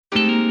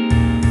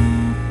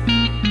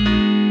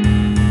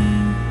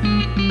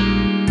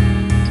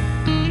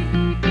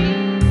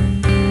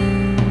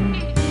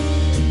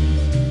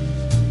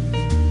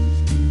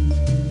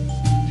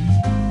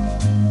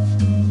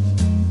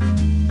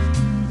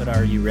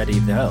ready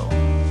though?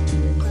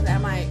 But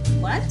am I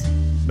what?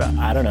 But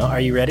I don't know. Are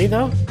you ready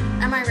though?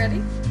 Am I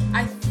ready?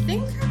 I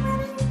think I'm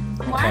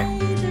ready. Why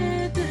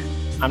did...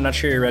 I'm not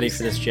sure you're ready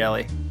for this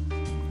jelly.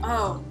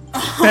 Oh.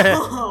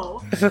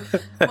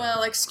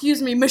 Well,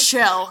 excuse me,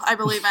 Michelle. I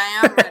believe I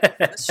am ready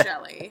for this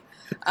jelly.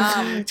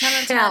 10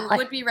 and 10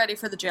 would be ready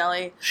for the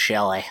jelly.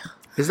 Shelly.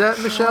 Is that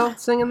Michelle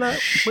singing that?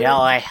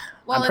 Shelly.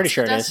 Well, I'm pretty it's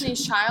sure it is.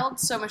 Destiny's Child,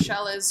 so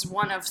Michelle is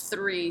one of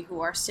 3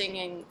 who are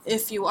singing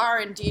 "If You Are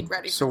Indeed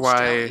Ready for So This why-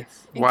 Jelly,"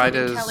 why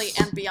including does- Kelly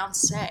and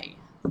Beyonce.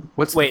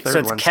 What's Wait, the so third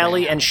it's one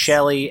Kelly saying? and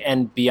Shelly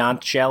and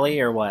Beyonce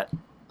Shelly or what?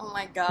 Oh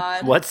my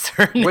god. What's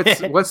her name?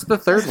 What's the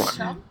third one?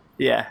 Michelle?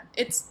 Yeah.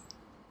 It's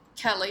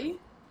Kelly,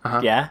 Uh-huh.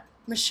 Yeah?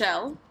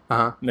 Michelle,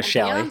 Uh-huh.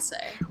 Michelle. and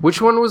Beyonce.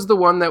 Which one was the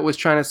one that was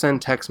trying to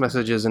send text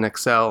messages in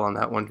Excel on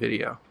that one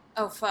video?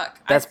 Oh fuck.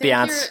 That's I think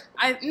Beyonce.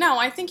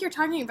 I think you're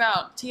talking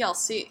about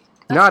TLC.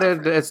 That's Not it.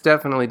 different. It's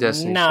definitely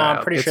Destiny's No, Child.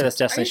 I'm pretty It's sure a- that's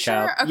Destiny's sure?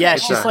 Child. Okay, Yeah,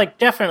 hold she's on. like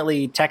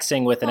definitely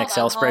texting with an Hold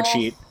Excel on,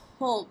 spreadsheet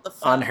Hold the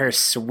phone. on her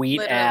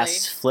sweet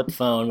ass flip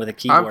phone with a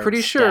keyboard. I'm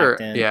pretty sure.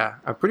 stacked in. Yeah,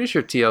 I'm pretty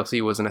sure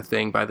TLC wasn't a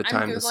thing by the I'm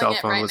time Googling the cell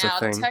it phone right was now. a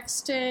thing.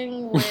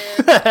 Texting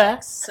with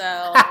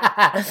Excel.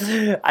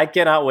 I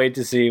cannot wait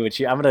to see what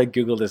you. I'm gonna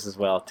Google this as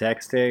well.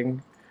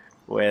 Texting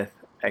with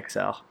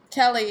Excel.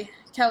 Kelly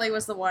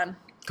was the one.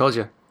 Told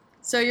you.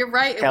 So you're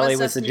right. It Kelly was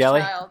was the Destiny's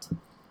jelly? Child,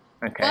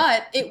 Okay.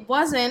 but it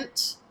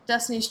wasn't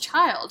Destiny's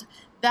Child.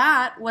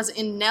 That was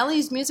in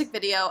Nelly's music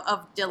video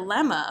of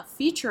 "Dilemma"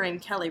 featuring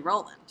Kelly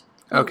Rowland.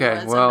 Who Okay,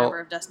 was well- a member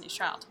of Destiny's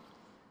Child.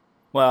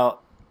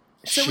 Well,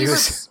 So she we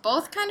was. were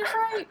both kind of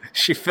right.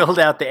 She filled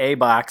out the A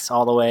box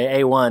all the way,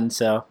 A1.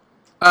 So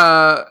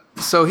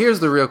So here's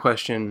the real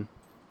question: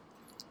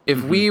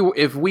 if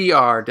we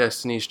are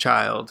Destiny's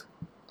Child,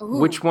 Ooh.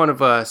 which one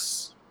of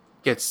us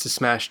gets to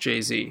smash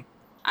Jay-Z?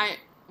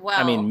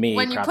 I mean, me,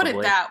 when you put it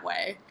probably. that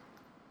way.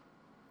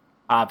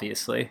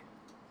 obviously,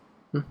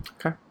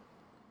 Okay.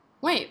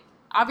 Wait,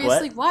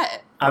 obviously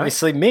what?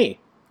 obviously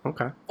me.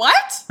 Okay.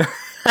 What?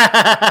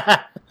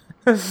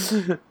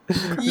 You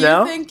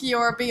No? think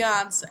you're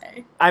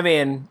Beyonce? I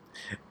mean,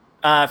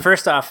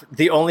 first off,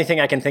 the only thing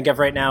I can think of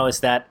right now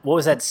is that what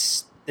was that?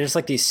 There's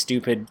like these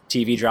stupid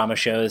TV drama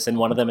shows, and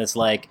one of them is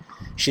like,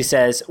 she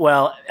says,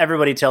 "Well,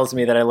 everybody tells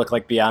me that I look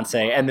like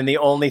Beyonce," and then the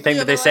only thing The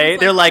that they other say, one's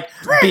they're like,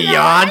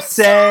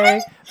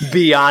 "Beyonce,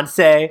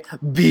 Beyonce,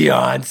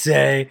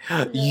 Beyonce."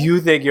 You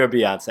think you're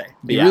Beyonce?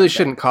 You really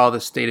shouldn't call the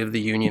State of the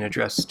Union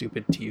address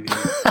stupid TV.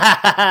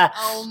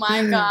 Oh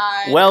my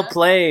god. Well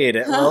played.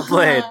 Well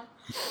played.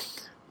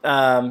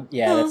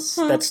 Yeah,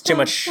 that's too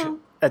much.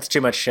 That's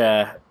too much.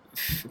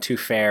 Too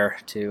fair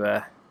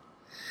to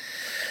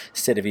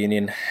State of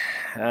Union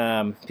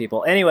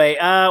people. Anyway,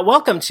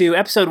 welcome to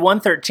episode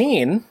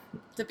 113,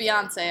 The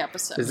Beyonce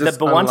episode. Is the this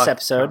Once unlucky?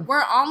 episode.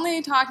 We're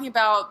only talking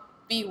about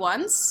be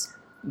once,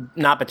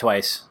 Not but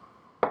twice.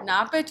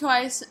 not by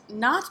twice,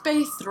 not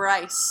by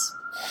thrice.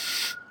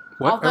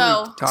 What are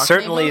Although- we talking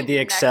Certainly Maybe the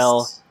Excel.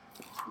 next-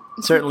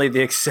 Certainly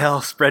the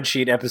Excel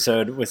spreadsheet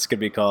episode, which could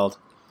be called.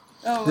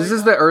 Oh This my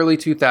is God. the early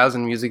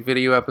 2000 music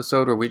video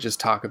episode where we just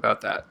talk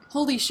about that.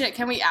 Holy shit,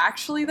 can we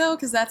actually though?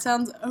 Because that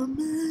sounds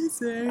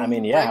amazing. I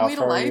mean, yeah, how Bring Me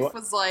to far are you- Life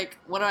was like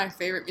one of my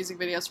favorite music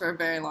videos for a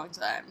very long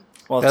time.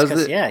 Well, That it's was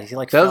because, the- yeah, he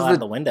like that fell was out the- of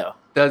the window.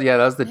 That was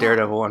the Yeah.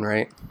 Daredevil one,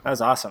 right? That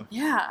was awesome.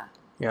 Yeah,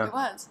 Yeah. it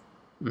was.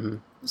 hmm It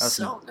was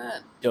Awesome. so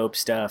good. Dope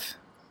stuff.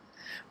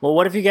 Well,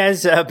 what have you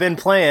guys been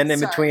playing in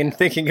Sorry. between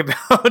thinking about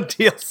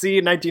DLC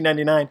in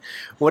 1999?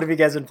 What have you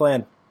guys been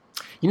playing?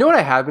 You know what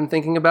I have been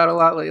thinking about a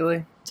lot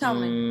lately? Tell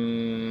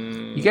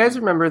me. You guys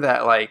remember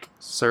that like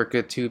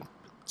circa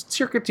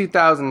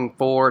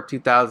 2004,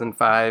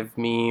 2005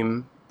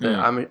 meme?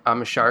 The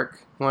I'm a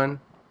shark one.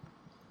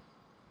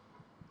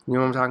 You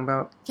know what I'm talking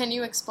about? Can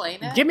you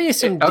explain it? Give me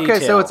some detail.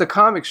 Okay, so it's a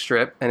comic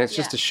strip, and it's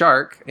just Yeah. a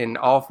shark in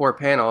all 4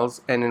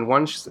 panels. And in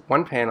one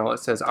panel, it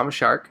says "I'm a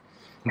shark."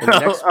 In the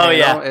next Oh, panel,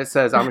 yeah. it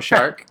says "I'm a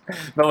shark."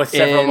 but with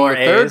several in more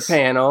the third A's.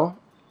 panel,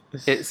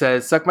 it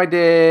says "Suck my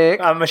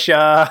dick," I'm a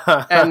shark.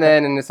 and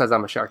it says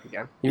 "I'm a shark"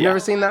 again. You've Yeah. never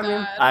seen that Oh my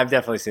meme? God. I've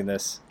definitely seen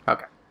this.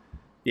 Okay.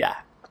 Yeah.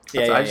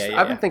 So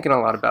I've been thinking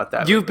a lot about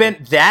that. You've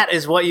been. That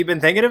is what you've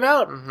been thinking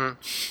about. hmm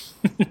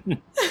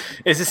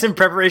Is this in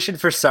preparation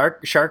for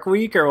Shark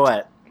Week or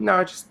what? No,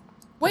 I just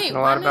Wait, thinking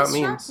a lot when about is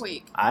Shark memes.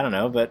 Week? I don't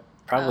know, but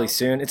probably Oh.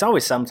 soon. It's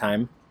always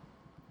sometime.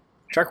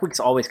 Shark Week's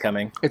always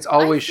coming. it's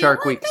always I feel Shark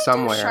like Week they do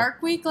somewhere.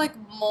 Shark Week like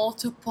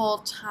multiple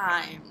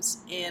times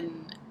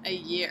in a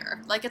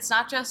year. Like it's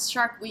not just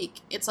Shark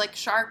Week. It's like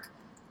Shark,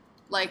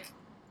 like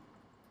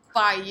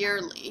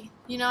bi-yearly.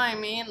 You know what I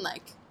mean?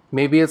 Like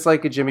Maybe it's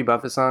like a Jimmy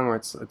Buffett song where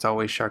it's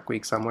always Shark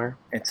Week somewhere.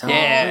 It's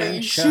Yeah.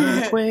 always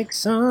Shark Shit. Week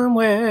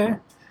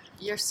somewhere.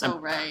 you're so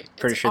right.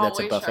 pretty It's sure that's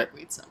a always Buffett. Shark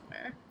Week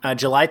somewhere.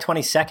 July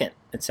 22nd.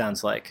 It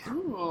sounds like.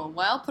 Ooh,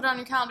 well, put it on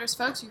your calendars,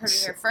 folks. You heard it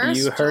here first.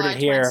 You heard July it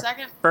here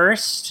 22nd.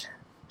 first.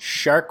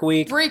 Shark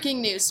Week.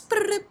 Breaking news.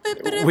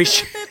 We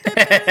should.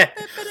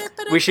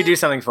 We should do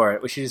something for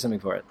it. We should do something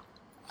for it.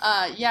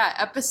 Yeah,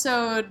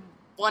 episode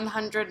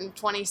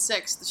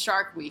 126, the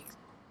Shark Week.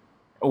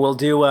 We'll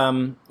do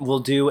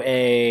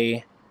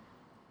a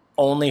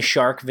only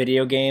Shark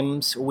video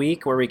games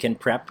week where we can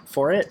prep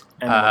for it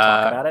and we'll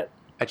talk about it.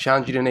 I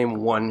challenge you to name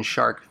one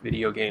Shark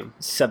video game.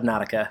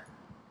 Subnautica.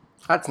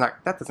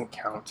 That doesn't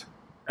count.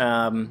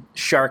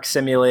 Shark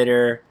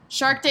Simulator.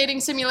 Shark Dating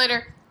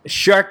Simulator.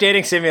 Shark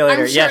Dating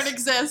Simulator, I'm sure yes. it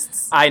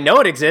exists. I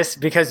know it exists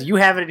because you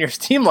have it in your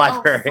Steam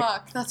library. Oh,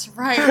 fuck. That's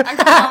right. I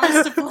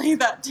promised to play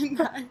that, didn't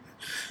I?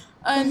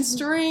 And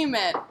stream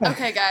it.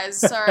 Okay, guys,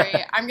 sorry.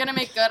 I'm going to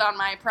make good on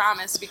my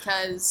promise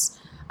because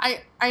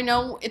I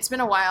know it's been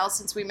a while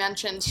since we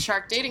mentioned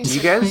Shark Dating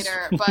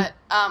Simulator, but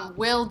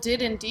Will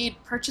did indeed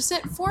purchase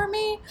it for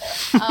me,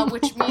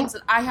 which means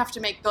that I have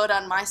to make good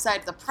on my side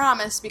of the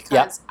promise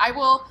because I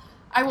will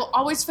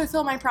always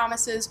fulfill my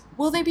promises.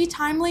 Will they be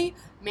timely?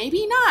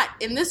 Maybe not.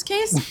 In this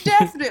case,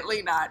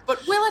 definitely not.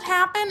 But will it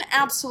happen?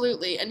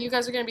 Absolutely. And you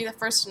guys are going to be the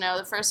first to know,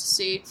 the first to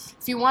see.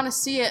 If you want to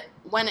see it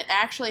when it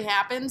actually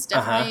happens,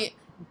 definitely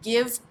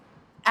give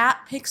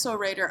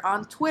 @PixelRaider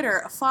on Twitter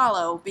a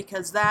follow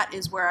because that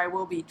is where I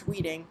will be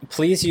tweeting.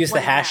 Please use the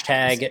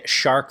hashtag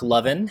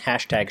SharkLovin,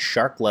 hashtag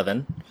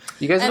SharkLovin,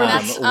 You guys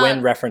remember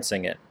when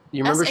referencing it.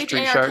 You remember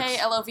Street Sharks?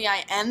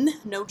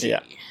 SharkLovin, no G. Yeah.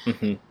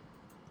 Mm-hmm.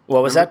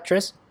 What was that,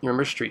 Tris? You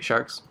remember Street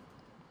Sharks?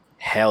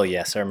 Hell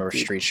yes, I remember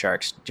Street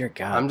Sharks. Dear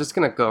God. I'm just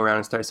going to go around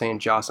and start saying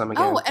Jossum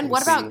again. Oh, and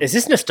what about... Is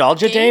this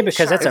Nostalgia Day? Game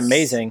Because that's Sharks?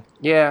 amazing.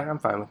 Yeah, I'm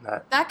fine with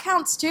that. That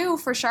counts too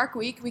for Shark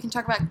Week. We can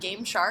talk about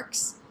Game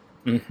Sharks.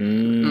 Mm-hmm.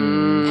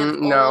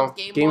 And No. old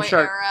Game Boy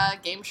era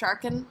Game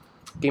Sharkin'.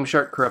 Game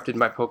Shark corrupted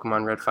my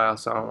Pokemon Red file,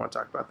 so I don't want to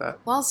talk about that.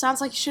 Well, it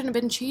sounds like you shouldn't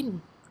have been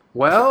cheating.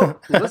 Well,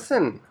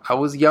 listen, I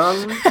was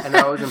young and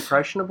I was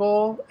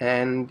impressionable,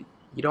 and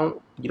you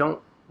don't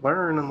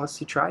learn unless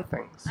you try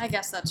things. I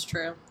guess that's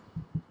true.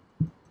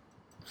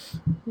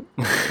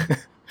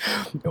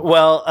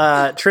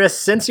 Well, Tris,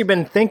 since you've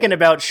been thinking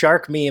about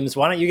shark memes,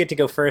 why don't you get to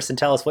go first and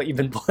tell us what you've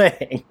been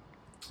playing?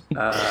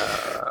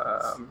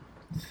 I'm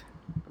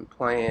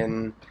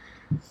playing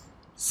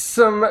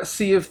some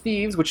Sea of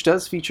Thieves, which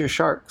does feature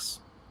sharks.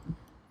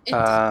 It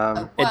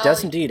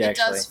does indeed, it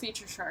actually. does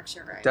feature sharks,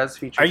 you're right. Does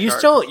feature Are you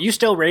sharks.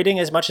 still raiding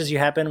as much as you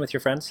have been with your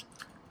friends?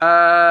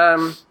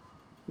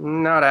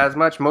 Not as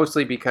much,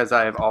 mostly because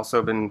I've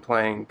also been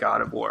playing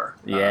God of War.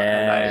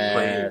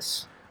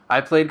 Yes. I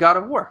played God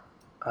of War.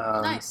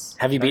 Nice.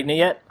 Have you beaten it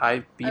yet?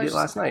 I beat it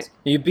last night.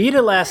 You beat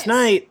it last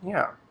night.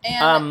 Yeah.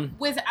 And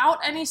without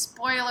any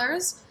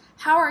spoilers,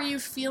 how are you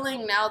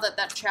feeling now that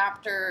that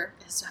chapter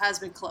has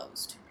been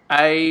closed?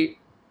 I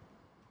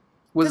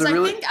was Because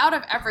really... I think out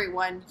of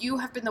everyone, you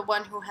have been the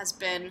one who has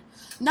been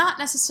not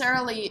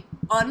necessarily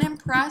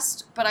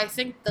unimpressed, but I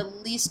think the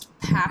least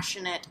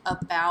passionate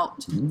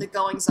about the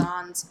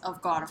goings-ons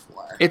of God of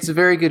War. It's a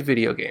very good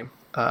video game.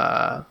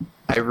 I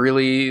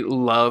really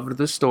loved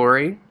the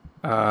story.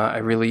 I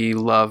really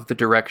love the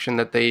direction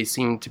that they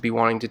seem to be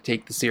wanting to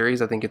take the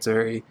series. I think it's a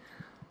very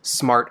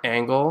smart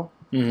angle.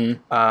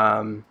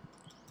 Mm-hmm.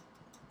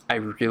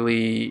 I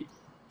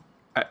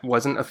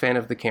wasn't a fan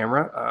of the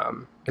camera,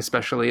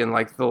 especially in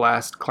like the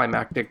last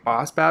climactic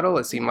boss battle.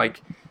 It seemed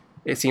like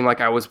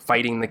I was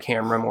fighting the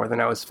camera more than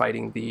I was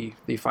fighting the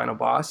final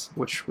boss,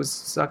 which was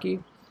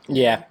sucky.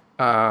 Yeah.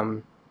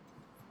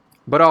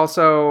 But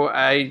also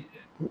I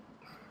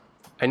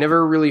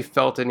never really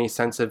felt any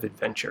sense of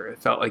adventure. It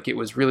felt like it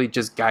was really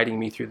just guiding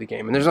me through the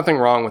game, and there's nothing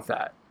wrong with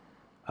that.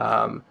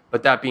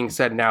 But that being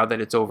said, now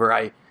that it's over,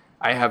 I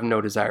have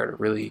no desire to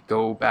really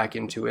go back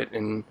into it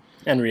and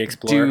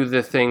re-explore. do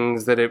the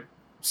things that it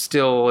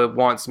still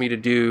wants me to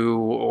do,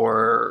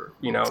 or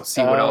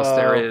see what else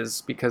there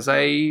is, because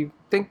I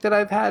think that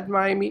I've had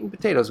my meat and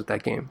potatoes with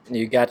that game.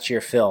 You got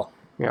your fill.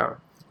 Yeah.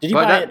 Did you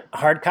buy it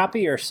hard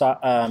copy or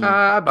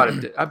I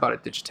bought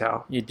it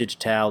digital. You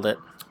digitaled it.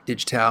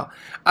 Digital.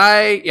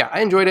 I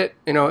enjoyed it.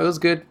 It was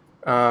good.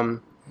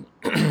 I'm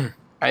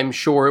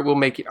sure it will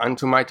make it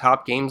onto my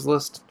top games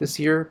list this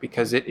year,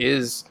 because it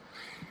is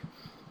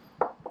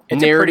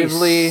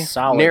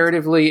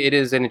narratively it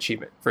is an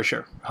achievement for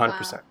sure.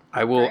 100%.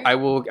 Wow. I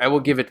will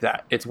give it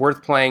that. It's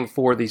worth playing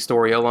for the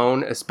story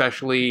alone,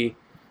 especially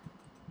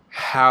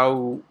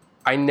how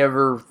I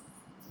never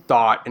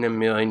thought in a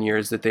million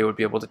years that they would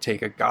be able to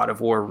take a God of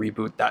War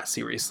reboot that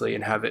seriously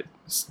and have it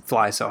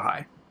fly so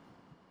high.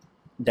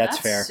 That's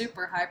fair.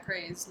 Super high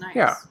praise.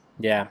 Nice.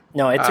 Yeah.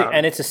 No,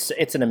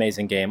 it's an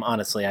amazing game.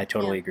 Honestly, I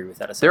totally agree with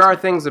that assessment. There are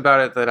things about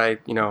it that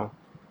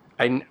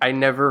I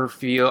never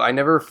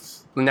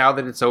now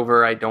that it's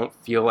over, I don't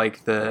feel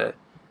like the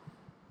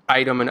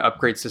item and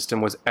upgrade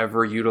system was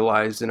ever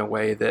utilized in a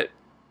way that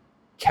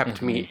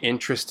kept me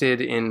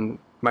interested in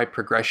my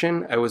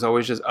progression. I was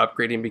always just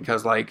upgrading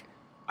because like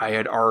I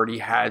had already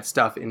had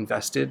stuff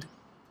invested,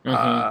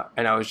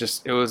 and I was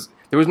just there was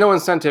no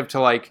incentive to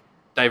like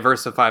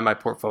diversify my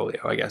portfolio,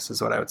 I guess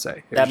is what I would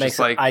say. That makes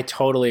sense. I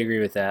totally agree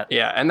with that.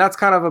 Yeah, and that's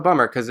kind of a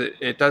bummer, because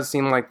it does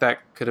seem like that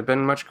could have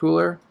been much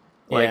cooler.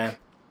 Like,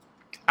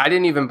 I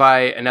didn't even buy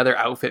another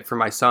outfit for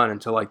my son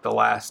until like the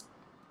last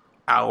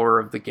hour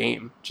of the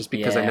game, just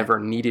because I never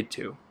needed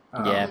to.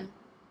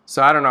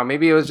 So I don't know,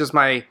 maybe it was just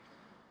my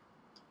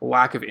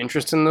lack of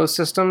interest in those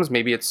systems.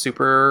 Maybe it's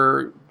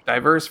super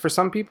diverse for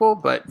some people,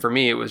 but for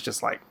me it was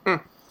just like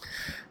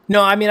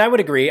No, I mean, I would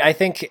agree. I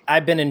think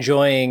I've been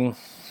enjoying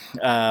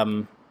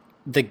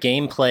the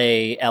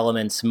gameplay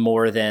elements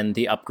more than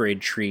the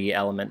upgrade tree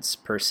elements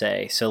per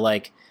se. So,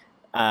 like,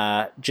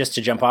 just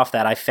to jump off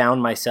that, I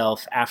found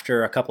myself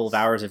after a couple of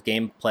hours of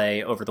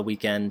gameplay over the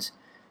weekend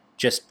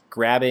just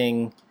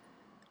grabbing.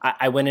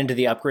 I went into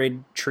the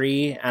upgrade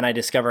tree and I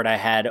discovered I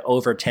had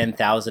over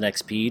 10,000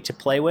 XP to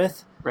play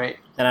with. Right.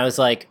 And I was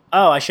like,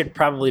 oh, I should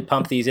probably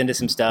pump these into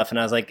some stuff. And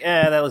I was like,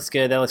 that looks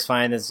good. That looks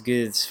fine. That's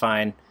good. It's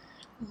fine.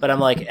 But I'm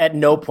like, at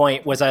no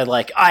point was I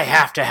like, I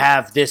have to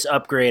have this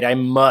upgrade. I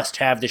must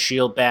have the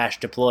shield bash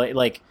deploy.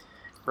 Like,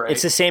 Right.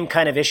 it's the same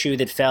kind of issue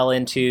that fell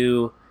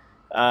into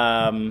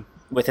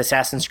with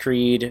Assassin's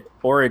Creed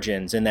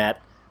Origins, in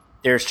that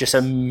there's just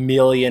a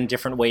million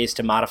different ways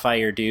to modify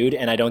your dude,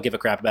 and I don't give a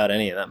crap about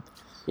any of them.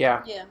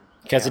 Yeah. Yeah.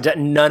 Because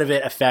none of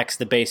it affects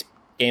the base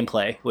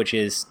gameplay, which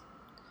is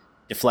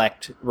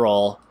deflect,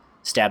 roll,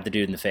 stab the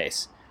dude in the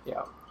face.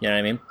 Yeah. You know what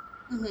I mean?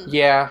 Mm-hmm.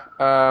 Yeah.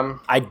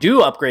 I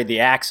do upgrade the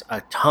axe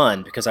a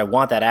ton because I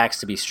want that axe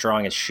to be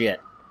strong as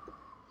shit.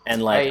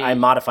 And like I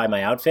modify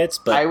my outfits,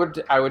 but I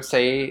would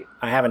say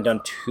I haven't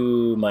done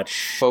too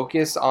much.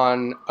 focus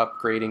on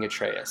upgrading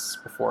Atreus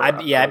before. I've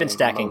been upgrading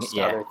stacking, most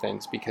yeah. other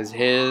things, because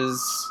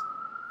his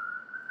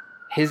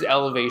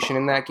elevation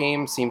in that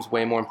game seems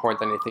way more important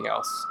than anything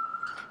else.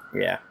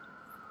 Yeah,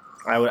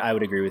 I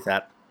would agree with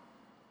that.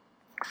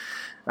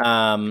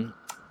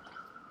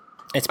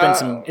 It's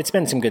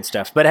been some good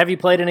stuff. But have you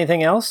played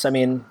anything else? I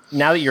mean,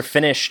 now that you're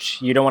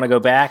finished, you don't want to go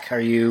back.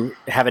 Are you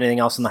have anything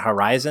else on the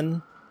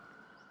horizon?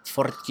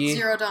 Forti?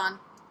 Zero Dawn.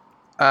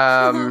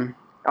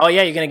 Oh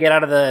yeah, you're gonna get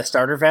out of the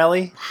starter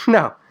valley.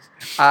 No.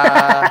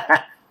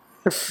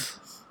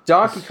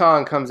 Donkey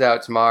Kong comes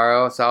out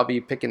tomorrow, so I'll be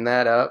picking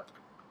that up.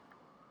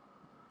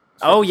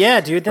 Oh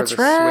yeah, dude, for that's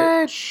the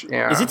right. Switch.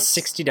 Yeah. Is it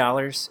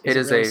 $60? It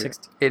is really a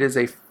 60? it is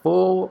a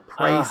full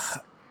price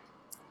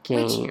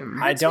game.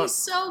 I don't- It's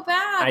so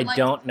bad. I like,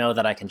 don't know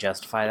that I can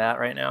justify that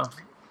right now.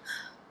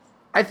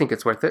 I think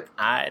it's worth it.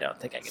 I don't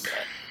think I can do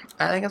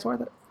it. I think it's worth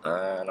it. I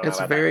don't know It's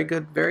a about very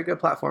good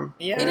platform.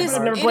 that. Yeah, It is.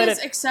 I've never It played is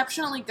it.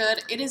 exceptionally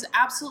good. It is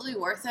absolutely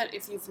worth it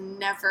if you've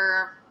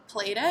never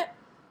played it.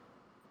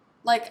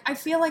 Like, I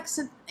feel like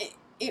since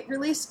it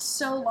released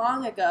so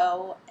long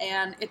ago,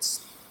 and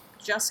it's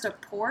just a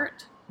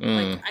port.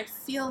 Like, I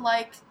feel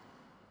like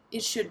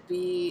it should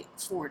be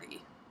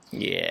 40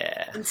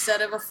 Yeah.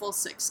 instead of a full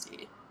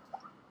 60.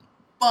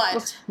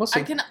 But We'll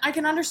see. I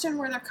can understand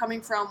where they're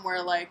coming from,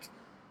 where like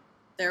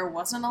there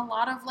wasn't a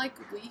lot of like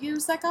Wii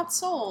U's that got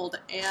sold,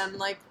 and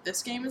like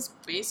this game is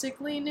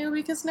basically new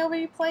because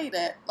nobody played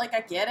it. Like, I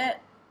get it,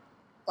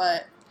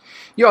 but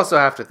You also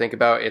have to think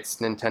about it's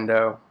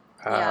Nintendo,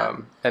 Yeah.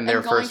 and their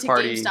and going first to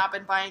party. GameStop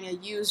and buying a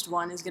used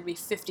one is going to be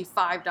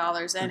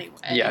 $55 anyway.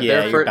 Yeah,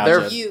 Yeah, you're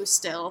about to- You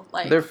still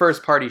like Their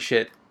first party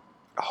shit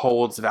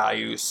holds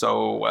value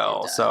so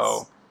well, It does.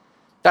 so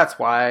that's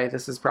why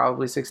this is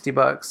probably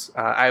 $60.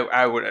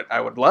 I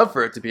would love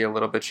for it to be a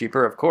little bit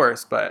cheaper, of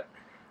course, but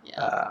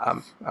yeah.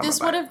 I'm This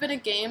about would it. have been a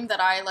game that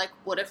I like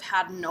would have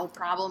had no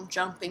problem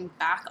jumping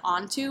back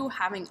onto,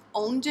 having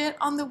owned it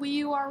on the Wii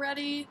U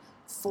already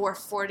for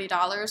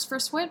 $40 for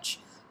Switch.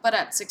 But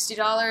at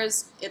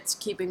 $60, it's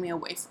keeping me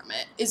away from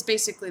it, is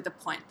basically the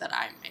point that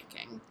I'm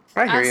making.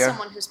 I hear as you.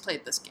 someone who's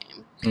played this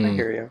game. I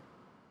hear you.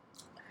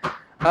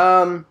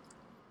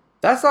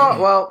 That's all.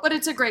 Well, But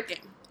it's a great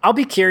game. I'll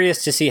be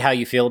curious to see how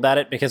you feel about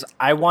it, because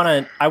I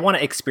want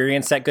to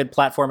experience that good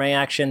platforming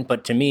action,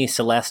 but to me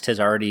Celeste has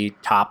already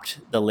topped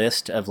the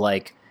list of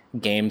like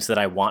games that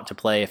I want to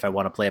play if I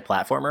want to play a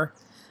platformer.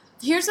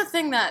 Here's the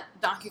thing that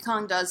Donkey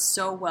Kong does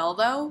so well,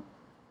 though.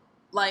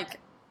 Like,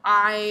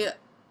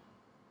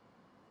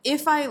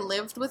 if I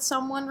lived with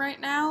someone right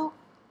now,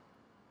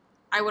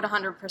 I would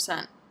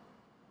 100%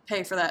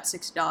 pay for that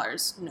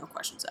 $60, no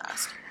questions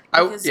asked.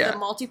 Because the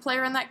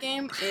multiplayer in that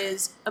game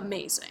is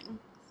amazing.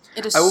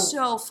 It is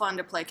so fun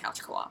to play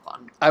couch co-op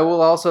on. I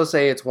will also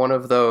say it's one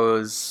of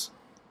those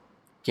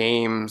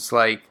games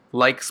like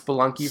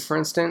Spelunky, for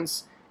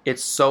instance.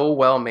 It's so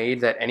well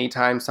made that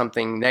anytime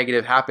something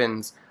negative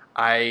happens,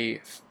 I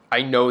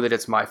know that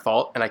it's my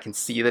fault, and I can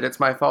see that it's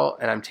my fault,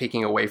 and I'm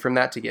taking away from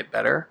that to get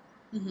better.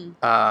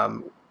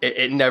 Mm-hmm.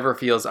 It never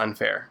feels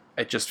unfair.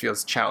 It just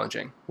feels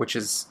challenging, which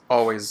is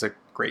always a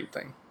great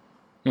thing.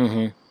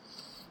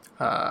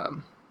 Mm-hmm. I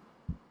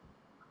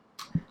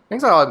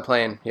think that's all I'm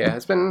playing. Yeah,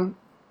 it's been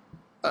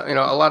a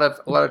lot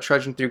of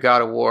trudging through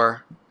God of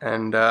War,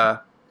 and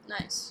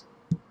Nice.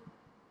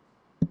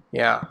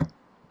 yeah.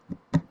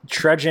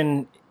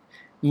 Trudging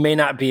may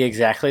not be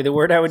exactly the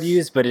word I would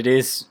use, but it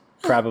is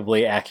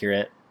probably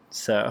accurate,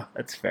 so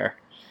that's fair.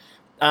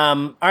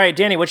 All right,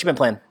 Danny, what you been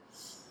playing?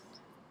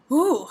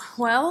 Ooh,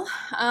 well,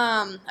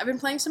 I've been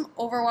playing some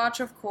Overwatch,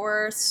 of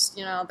course,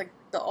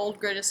 the old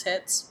greatest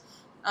hits.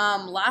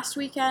 Last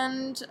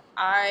weekend,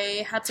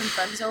 I had some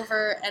friends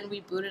over, and we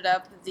booted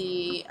up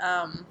the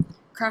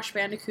Crash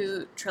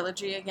Bandicoot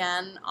trilogy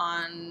again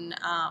on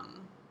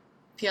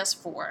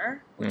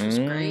PS4, which was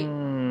great.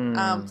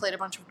 Played a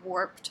bunch of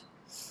Warped.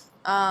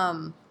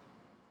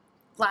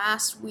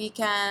 Last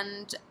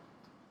weekend,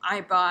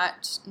 I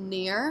bought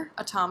Nier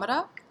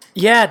Automata.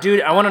 Yeah,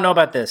 dude, I want to know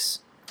about this.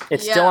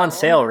 It's still on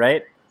sale,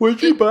 right?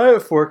 What'd you buy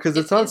it for? Because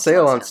it's on It's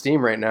sale on on sale.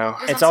 Steam right now.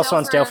 It was It's also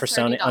on sale for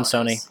 $30.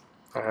 Sony.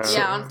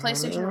 Yeah, on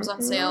PlayStation it was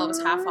on sale. It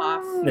was half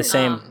off. The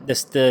same.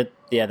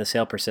 The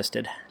sale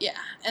persisted. Yeah,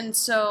 and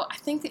so I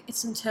think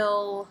it's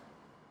until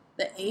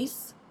the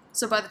 8th.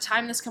 So by the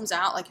time this comes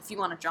out, like, if you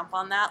want to jump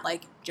on that,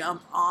 like,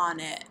 jump on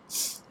it.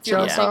 If you're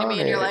Jump listening to on me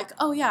and you're it. like,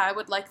 oh yeah, I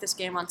would like this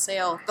game on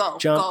sale, go.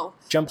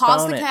 Jump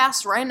Pause on the it.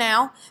 cast right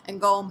now and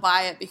go and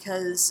buy it,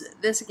 because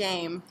this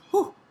game,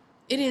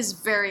 it is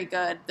very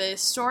good. The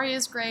story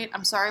is great.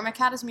 I'm sorry my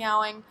cat is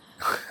meowing.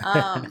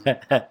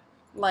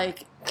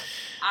 Like,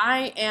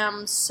 I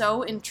am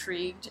so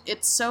intrigued.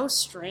 It's so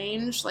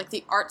strange. Like,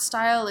 the art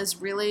style is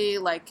really,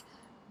 like,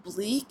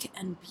 bleak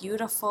and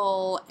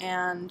beautiful,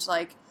 and,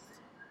 like,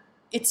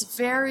 it's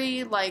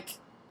very, like,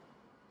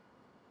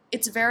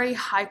 it's very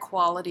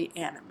high-quality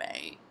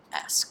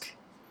anime-esque.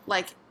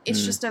 Like,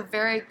 it's just a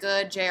very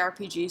good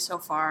JRPG so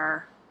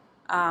far.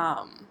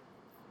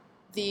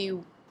 The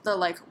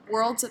like,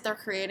 worlds that they're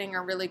creating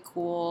are really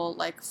cool.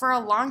 Like, for a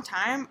long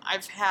time,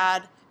 I've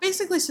had...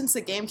 Basically, since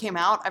the game came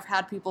out, I've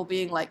had people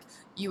being like,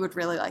 you would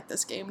really like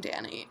this game,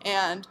 Danny.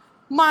 And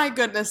my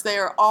goodness, they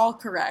are all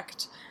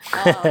correct.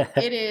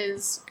 It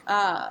is,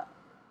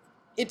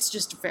 it's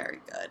just very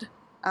good.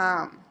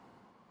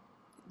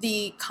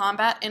 The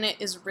combat in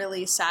it is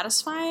really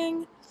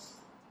satisfying.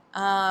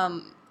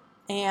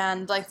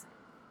 And, like,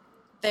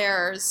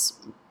 there's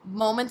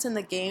moments in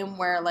the game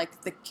where,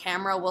 like, the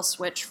camera will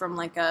switch from,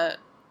 like, a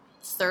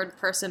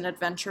third-person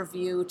adventure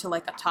view to,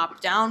 like, a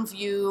top-down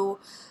view.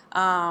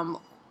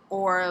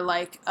 Or,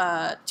 like,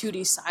 a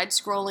 2D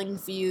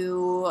side-scrolling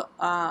view.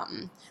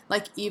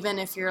 Like, even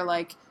if you're,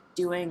 like,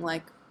 doing,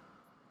 like,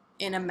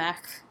 in a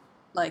mech,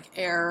 like,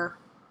 air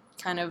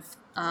kind of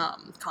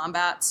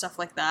combat, stuff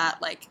like that.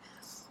 Like,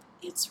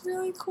 it's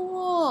really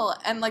cool.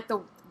 And, like,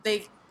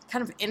 they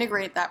kind of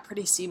integrate that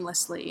pretty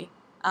seamlessly.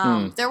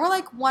 There were,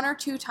 like, 1 or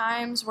 2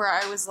 times where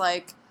I was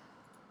like,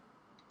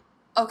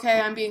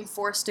 okay, I'm being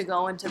forced to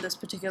go into this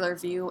particular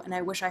view, and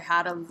I wish I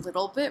had a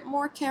little bit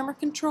more camera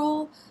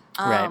control.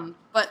 Right.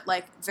 But,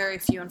 like, very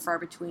few and far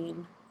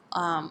between.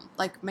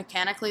 Like,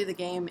 mechanically, the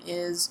game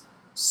is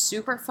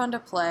super fun to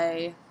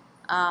play.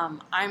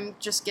 I'm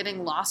just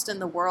getting lost in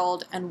the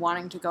world and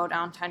wanting to go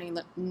down tiny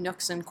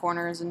nooks and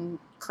corners and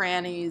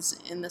crannies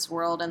in this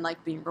world, and,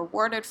 like, being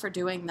rewarded for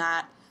doing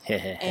that.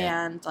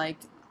 And, like,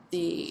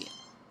 the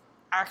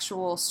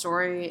actual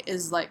story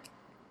is, like,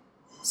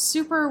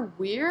 super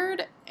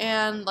weird,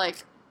 and,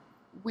 like,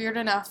 weird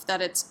enough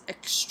that it's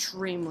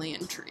extremely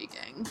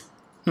intriguing.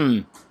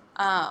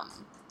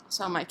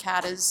 So my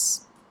cat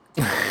is...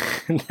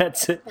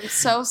 That's it. I'm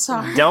so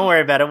sorry. Don't worry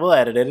about it. We'll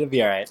edit it. It'll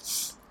be all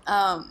right.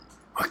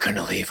 We're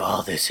gonna leave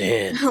all this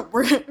in.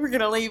 we're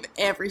gonna leave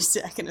every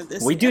second of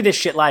this. We do this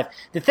shit live.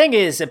 The thing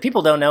is, that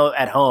people don't know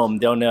at home,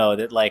 don't know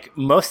that, like,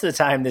 most of the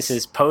time this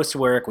is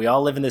post-work. We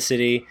all live in the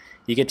city.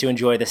 You get to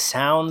enjoy the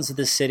sounds of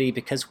the city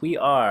because we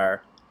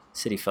are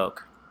city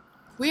folk.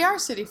 We are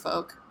city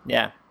folk.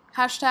 Yeah.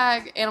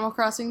 Hashtag Animal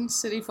Crossing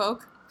city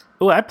folk.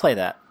 Ooh, I'd play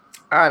that.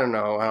 I don't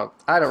know.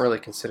 I don't really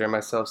consider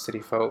myself city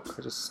folk.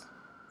 I just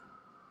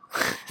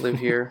live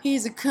here.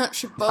 He's a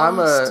country boy I'm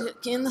a-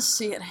 stuck in the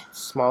city.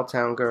 Small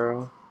town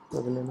girl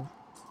living in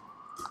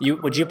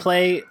it. Would you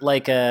play,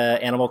 like, a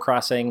Animal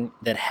Crossing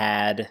that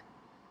had,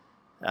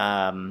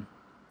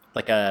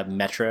 like, a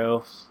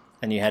metro,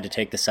 and you had to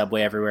take the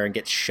subway everywhere and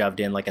get shoved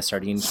in like a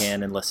sardine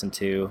can and listen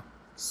to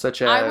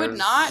Such as I would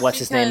not. what's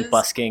his name because-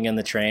 busking in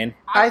the train?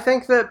 I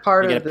think that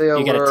part You of gotta- the allure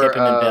you gotta tip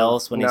him in of,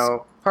 bills when he's-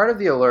 no, part of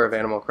the allure of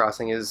Animal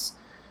Crossing is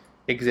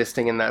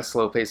existing in that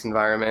slow-paced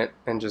environment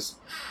and just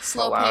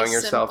allowing Slow-paced,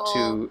 yourself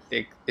simple.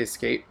 to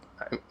escape.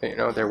 You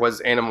know, there was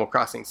Animal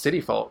Crossing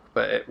City Folk,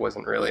 but it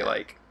wasn't really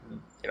like,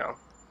 you know,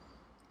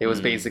 it was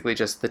basically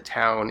just the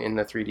town in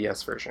the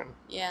 3DS version.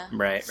 Yeah.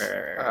 Right.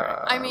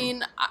 I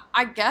mean,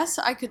 I guess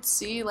I could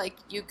see, like,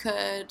 you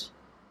could,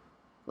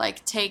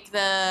 like, take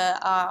the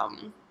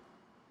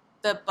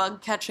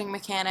bug catching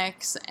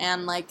mechanics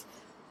and, like,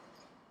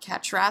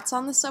 catch rats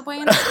on the subway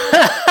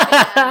instead.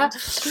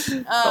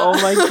 And, oh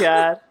my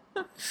god.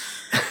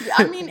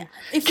 I mean,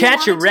 if you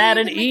Catch a wanted to, rat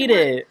you and could make eat work.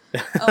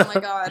 it. Oh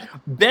my god.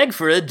 Beg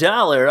for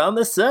 $1 on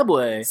the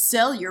subway.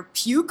 Sell your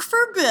puke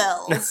for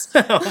bills.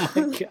 Oh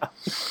my god.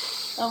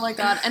 Oh my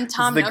god. And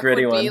Tom the Nook would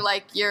gritty be one.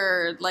 like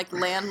your like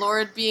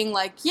landlord being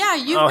like, yeah,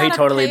 you've Oh, got he'd to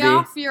totally pay be.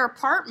 off your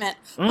apartment,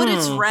 but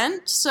it's Mm.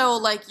 rent, so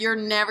like you're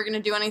never gonna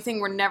do anything.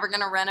 We're never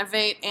gonna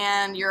renovate,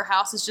 and your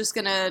house is just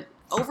gonna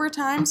over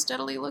time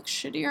steadily look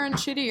shittier and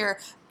shittier.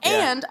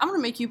 Yeah. And I'm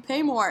gonna make you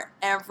pay more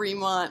every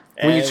month.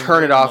 When you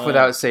turn it Every off month.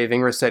 without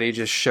saving, Rossetti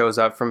just shows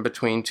up from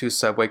between two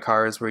subway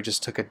cars where he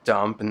just took a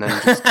dump and then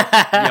just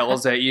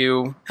yells at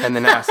you and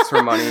then asks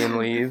for money and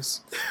leaves.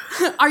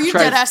 Are you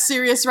Tries- dead ass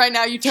serious right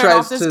now? You turn tries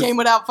off this to- game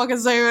without fucking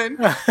saving?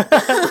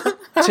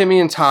 Timmy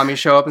and Tommy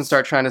show up and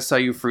start trying to sell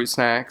you fruit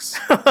snacks.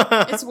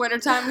 It's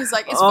wintertime. He's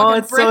like, it's Oh,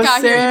 fucking it's brick so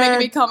out here. You sad. making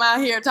me come out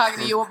here talking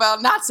to you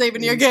about not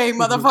saving your game,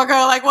 motherfucker.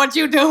 Like, what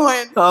you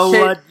doing? Oh,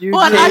 Kate-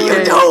 What are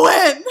you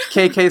doing?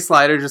 KK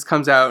Slider just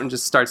comes out and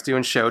just starts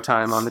doing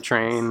Showtime on the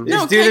train.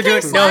 This dude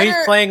is doing- no, he's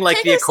playing, like,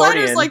 the KK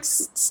Slider's accordion. like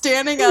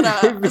standing at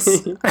a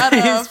He's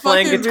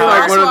playing fucking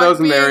guitar. Like one of those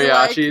crosswalk being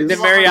mariachis. you The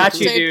want my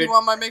mariachi mixtape? dude. You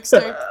want my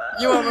mixtape?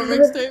 You want my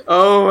mixtape?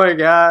 Oh my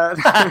god.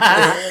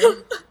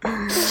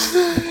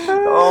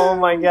 Oh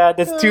my god,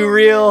 that's too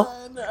real.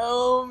 Man.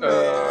 Oh man.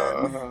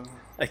 Uh,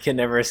 I can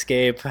never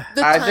escape. The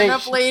I turn think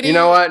up lady. you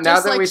know what. Now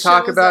just, that like, we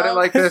talk shows about it up.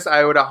 like this,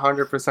 I would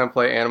 100%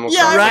 play Animal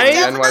Yeah, Crossing Right?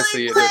 definitely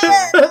NYC play edition.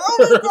 it. Oh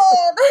my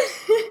god.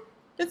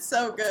 It's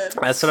so good.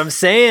 That's what I'm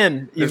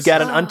saying. You've This-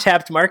 got an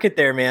untapped market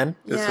there, man.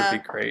 This Yeah.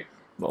 would be great.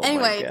 Oh my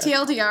Anyway, God.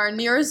 TLDR,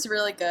 Nier is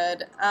really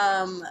good.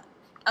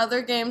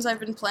 Other games I've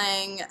been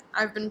playing.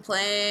 Would it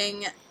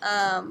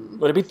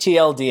be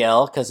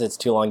TLDL because it's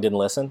too long didn't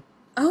listen?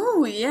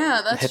 Oh yeah,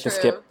 that's hit true.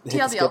 hit the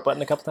TLDR. skip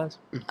button a couple times.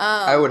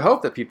 I would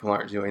hope that people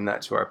aren't doing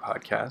that to our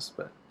podcast,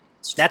 but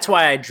That's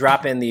why I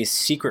drop in these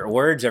secret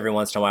words every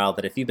once in a while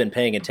that if you've been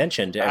paying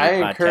attention to I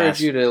every podcast,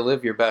 encourage you to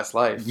live your best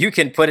life. you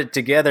can put it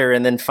together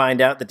and then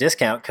find out the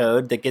discount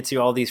code that gets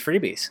you all these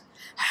freebies.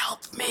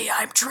 Help me!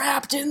 I'm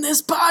trapped in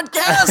this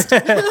podcast.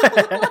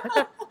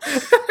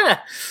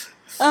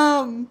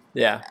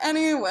 Yeah.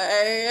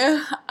 Anyway,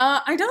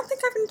 I don't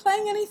think I've been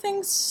playing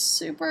anything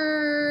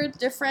super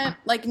different.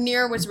 Like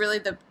Nier was really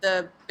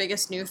the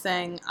biggest new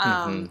thing.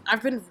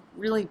 I've been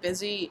really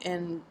busy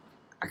in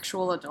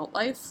actual adult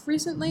life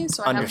recently,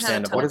 so I haven't had a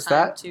Understandable. ton What of is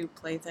time that? to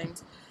play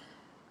things.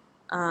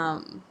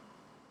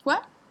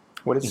 What?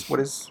 What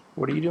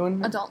are you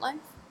doing? Adult life?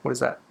 What is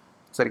that?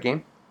 Is that a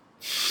game?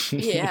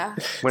 Yeah.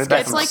 When did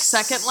that It's come like out?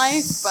 Second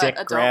Life, but Sick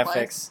adult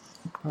graphics.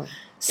 life.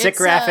 Sick It's,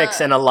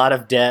 graphics and a lot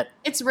of debt.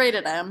 It's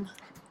rated M.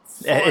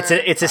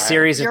 It's a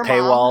series of Your mom.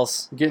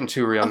 paywalls. I'm getting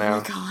too real Oh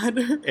now. my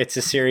god. It's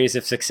a series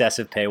of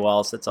successive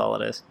paywalls. That's all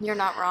it is. You're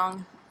not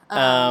wrong.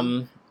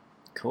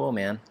 Cool,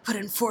 man. Put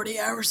in 40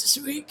 hours this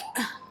week.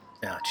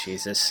 Oh,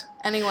 Jesus.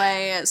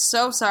 Anyway,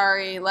 so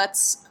sorry.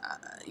 Let's.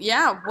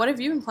 What have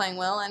you been playing,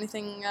 Will?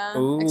 Anything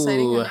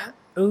exciting? Ooh. Or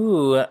new?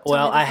 Ooh,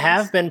 well, the I things.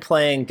 have been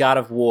playing God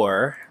of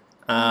War.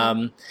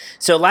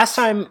 So last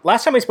time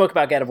we spoke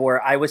about God of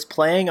War, I was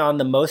playing on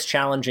the most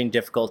challenging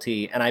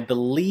difficulty, and I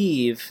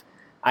believe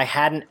I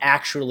hadn't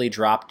actually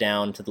dropped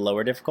down to the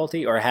lower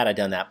difficulty, or had I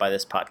done that by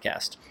this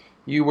podcast?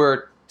 You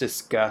were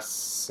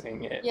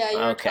discussing it. Yeah, you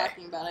were Okay.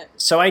 talking about it.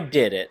 So I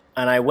did it,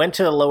 and I went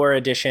to the lower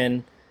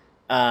edition,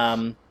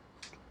 and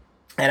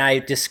I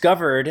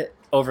discovered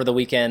over the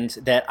weekend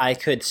that I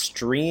could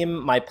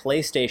stream my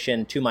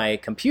PlayStation to my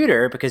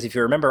computer, because if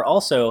you remember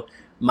also,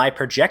 my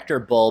projector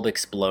bulb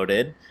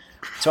exploded.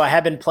 So I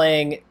have been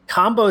playing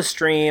combo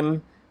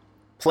stream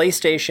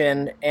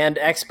PlayStation and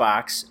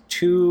Xbox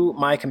to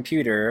my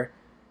computer,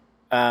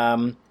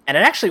 and it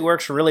actually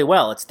works really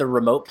well. It's the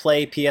Remote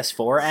Play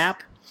PS4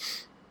 app.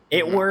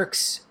 It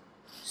works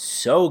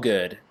so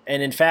good.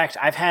 And in fact,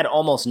 I've had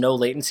almost no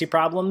latency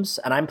problems,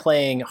 and I'm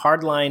playing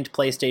hardlined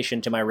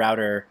PlayStation to my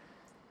router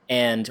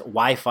and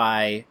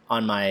Wi-Fi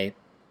on my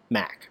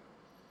Mac,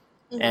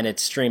 and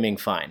it's streaming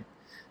fine.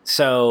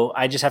 So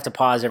I just have to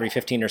pause every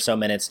 15 or so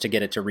minutes to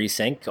get it to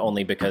resync,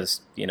 only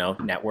because,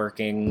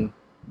 networking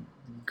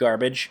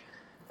garbage.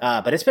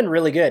 But it's been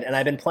really good, and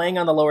I've been playing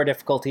on the lower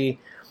difficulty.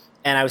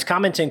 And I was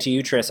commenting to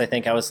you, Tris, I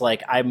think I was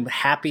like, I'm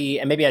happy,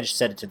 and maybe I just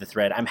said it to the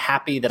thread, I'm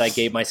happy that I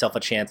gave myself a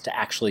chance to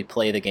actually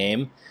play the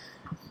game.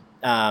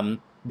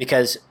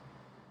 Because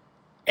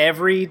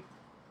every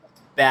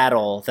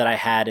battle that I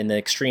had in the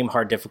extreme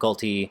hard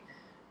difficulty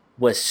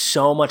was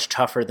so much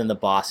tougher than the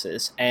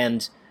bosses.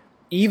 And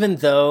even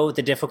though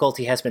the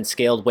difficulty has been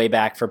scaled way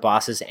back for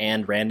bosses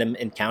and random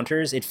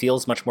encounters, it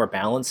feels much more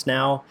balanced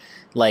now.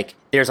 Like,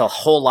 there's a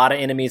whole lot of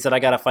enemies that I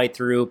gotta fight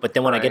through, but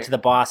then when I get Right. to the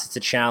boss, it's a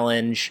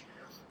challenge.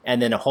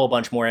 And then a whole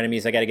bunch more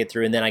enemies I gotta get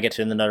through, and then I get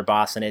to another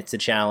boss, and it's a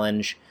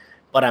challenge.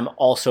 But I'm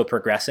also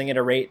progressing at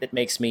a rate that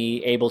makes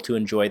me able to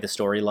enjoy the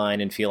storyline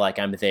and feel like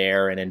I'm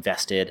there and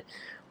invested,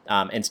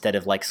 instead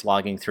of like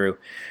slogging through.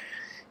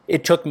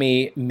 It took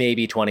me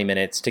maybe 20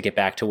 minutes to get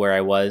back to where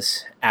I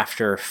was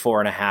after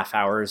 4.5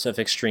 hours of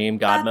extreme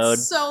God mode.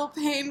 That's so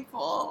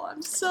painful.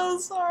 I'm so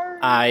sorry.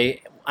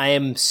 I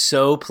am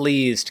so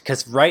pleased,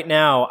 because right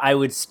now I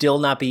would still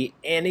not be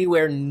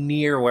anywhere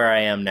near where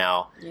I am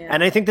now. Yeah.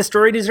 And I think the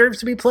story deserves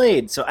to be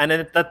played. So,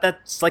 and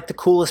that's like the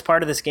coolest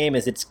part of this game,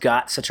 is it's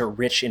got such a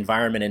rich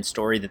environment and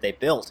story that they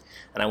built,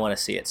 and I want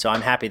to see it. So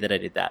I'm happy that I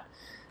did that.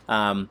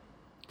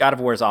 God of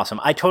War is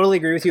awesome. I totally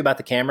agree with you about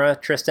the camera,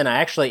 Tristan. I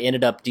actually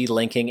ended up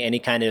delinking any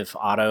kind of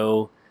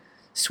auto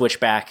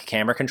switchback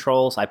camera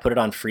controls. I put it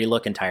on free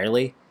look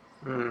entirely.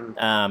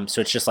 So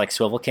it's just like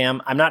swivel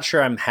cam. I'm not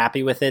sure I'm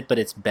happy with it, but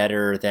it's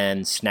better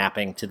than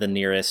snapping to the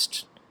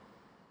nearest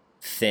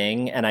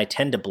thing. And I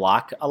tend to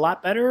block a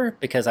lot better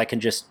because I can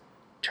just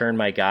turn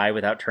my guy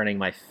without turning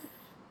my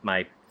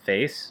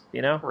face,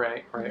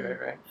 Right.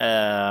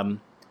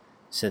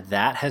 So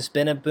that has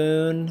been a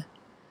boon.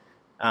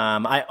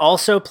 I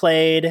also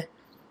played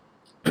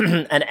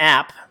an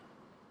app.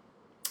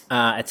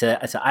 It's an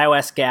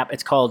iOS app.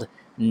 It's called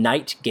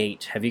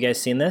Nightgate. Have you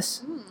guys seen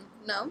this?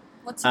 No.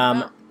 What's it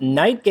about?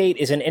 Nightgate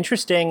is an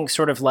interesting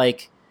sort of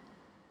like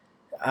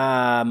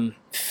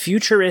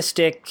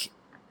futuristic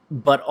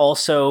but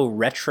also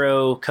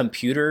retro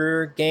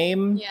computer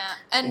game. Yeah,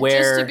 and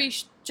where,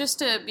 just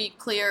to be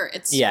clear,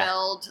 it's Yeah.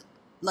 spelled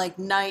like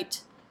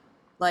night,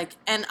 like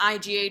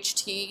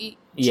NIGHT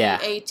Yeah.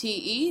 GATE,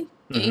 gate,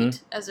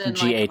 Mhm. as in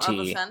like of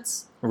GATE. a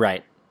fence.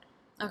 Right,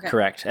 Okay.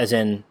 correct. As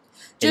in, it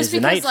Just is the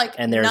because night like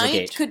and there's night a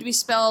gate. could be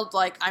spelled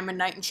like I'm a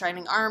knight in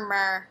shining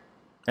armor.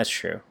 That's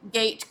true.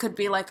 Gate could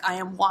be like I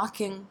am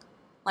walking.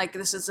 Like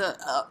this is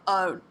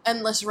a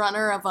endless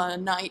runner of a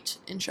knight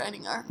in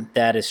shining armor.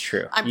 That is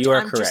true. I'm You are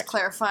just correct.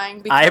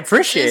 clarifying because I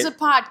appreciate this is a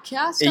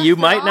podcast. You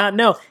after might all. not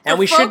know. And For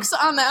we should folks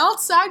on the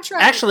outside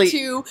trying Actually-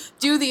 to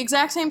do the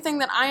exact same thing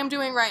that I am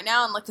doing right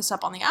now and look this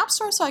up on the App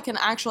Store so I can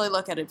actually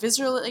look at it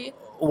visually.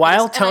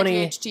 while It's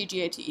Tony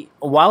NIGHTGATE.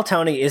 while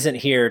Tony isn't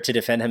here to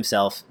defend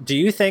himself, do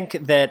you think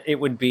that it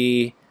would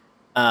be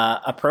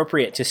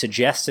appropriate to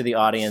suggest to the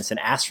audience and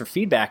ask for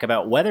feedback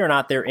about whether or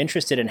not they're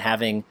interested in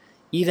having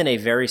even a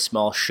very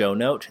small show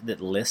note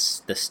that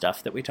lists the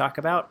stuff that we talk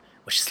about,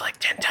 which is like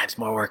 10 times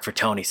more work for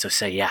Tony, so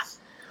say yeah.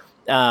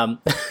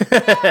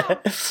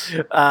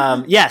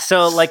 Yeah,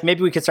 so like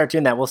maybe we could start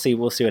doing that. We'll see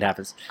what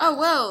happens. Oh,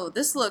 whoa,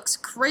 this looks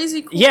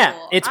crazy cool. Yeah,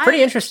 it's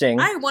pretty interesting.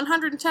 I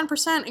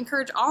 110%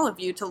 encourage all of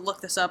you to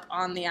look this up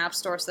on the App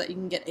Store so that you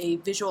can get a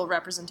visual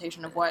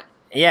representation of what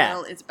Yeah.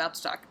 Will is about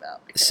to talk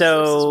about. Because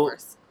So-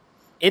 this is worth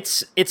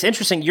It's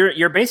interesting.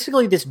 You're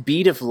basically this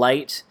bead of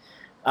light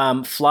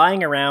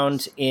flying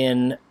around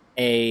in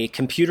a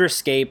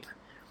computerscape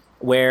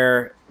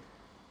where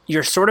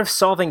you're sort of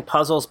solving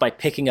puzzles by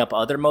picking up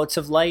other motes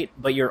of light,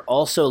 but you're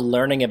also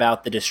learning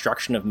about the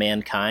destruction of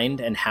mankind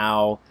and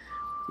how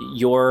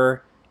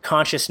your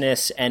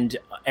consciousness and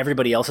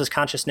everybody else's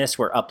consciousness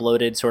were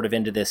uploaded sort of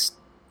into this,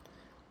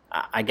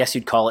 I guess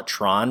you'd call it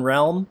Tron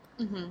realm.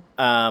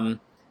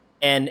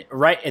 And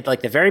right at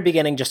like the very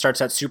beginning just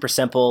starts out super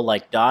simple,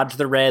 like dodge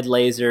the red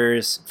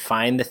lasers,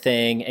 find the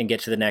thing, and get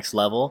to the next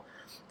level.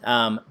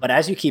 But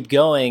as you keep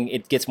going,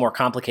 it gets more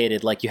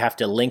complicated. Like you have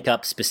to link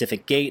up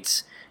specific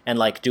gates and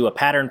like do a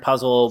pattern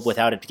puzzle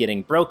without it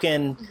getting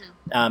broken.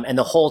 And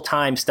the whole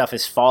time stuff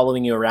is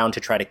following you around to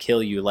try to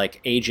kill you.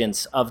 Like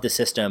agents of the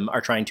system are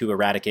trying to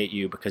eradicate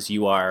you because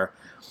you are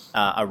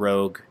a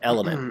rogue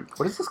element.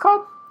 What is this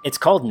called? It's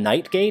called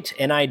Nightgate,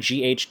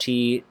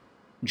 Nightgate,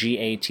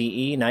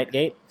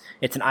 Nightgate.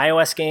 It's an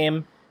iOS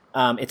game.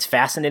 It's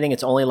fascinating.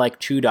 It's only like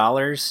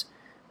 $2.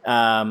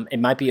 It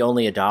might be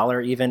only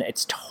 $1 even.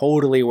 It's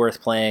totally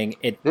worth playing.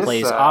 It This,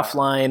 plays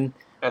offline,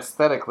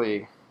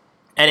 Aesthetically,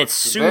 and it's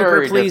super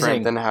very pleasing.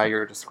 different than how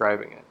you're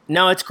describing it.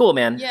 No, it's cool,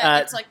 man. Yeah,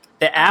 it's like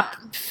the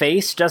app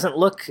face doesn't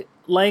look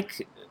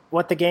like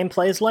what the game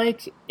plays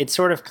like. It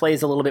sort of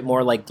plays a little bit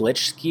more like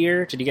Glitch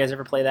Skier. Did you guys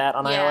ever play that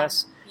on Yeah.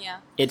 iOS? Yeah.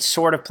 It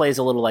sort of plays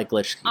a little like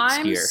Glitch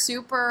I'm Skier.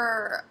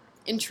 super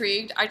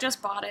intrigued. I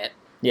just bought it.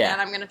 Yeah.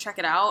 And I'm gonna check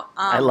it out.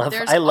 I love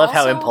there's how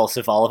also-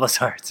 impulsive all of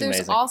us are. It's There's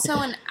amazing. also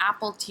an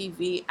Apple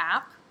TV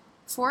app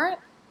for it.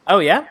 Oh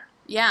yeah?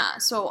 Yeah,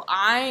 so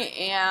I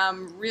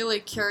am really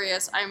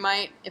curious. I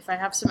might, if I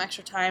have some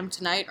extra time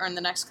tonight or in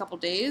the next couple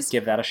days,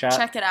 Give that a shot.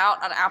 check it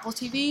out on Apple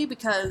TV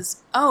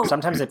because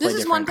Sometimes they play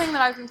this is one different. thing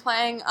that I've been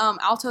playing.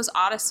 Alto's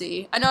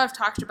Odyssey. I know I've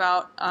talked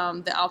about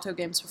the Alto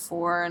games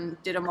before and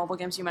Ditto mobile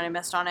games. You might have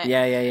missed on it.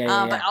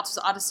 Yeah. But Alto's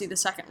Odyssey, the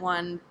second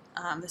one,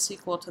 the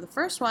sequel to the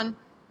first one,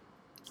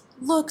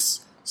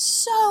 looks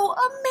so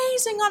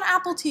amazing on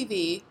Apple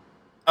TV.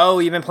 Oh,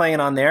 you've been playing it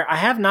on there? I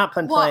have not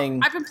been Well,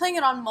 playing. I've been playing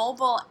it on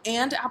mobile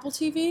and Apple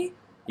TV.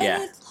 Yeah.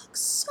 And it looks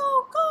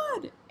so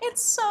good.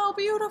 It's so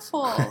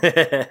beautiful.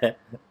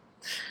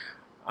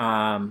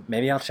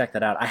 Maybe I'll check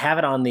that out. I have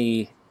it on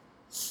the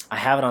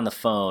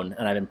phone,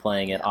 and I've been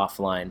playing it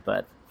offline,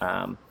 but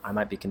I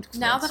might be convinced.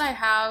 Now that I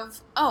have...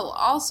 Oh,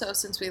 also,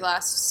 since we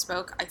last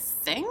spoke, I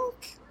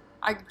think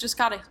I just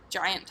got a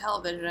giant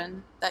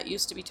television that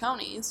used to be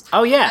Tony's.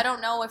 Oh yeah. I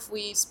don't know if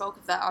we spoke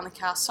of that on the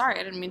cast. Sorry,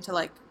 I didn't mean to,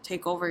 like,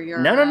 take over your...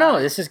 No.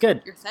 This is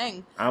good. your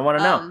thing. I want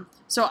to know.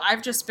 So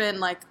I've just been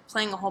like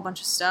playing a whole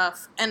bunch of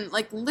stuff, and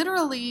like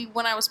literally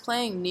when I was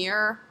playing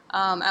Nier,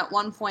 at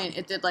one point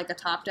it did like a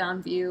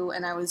top-down view,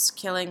 and I was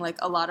killing like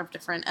a lot of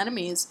different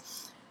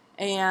enemies,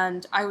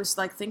 and I was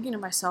like thinking to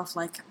myself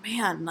like,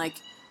 man,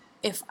 like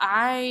if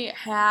I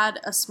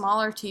had a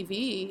smaller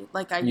TV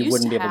like I You used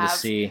wouldn't to be able have, to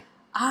see.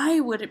 I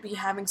would be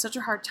having such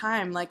a hard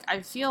time. Like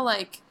I feel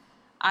like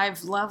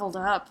I've leveled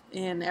up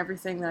in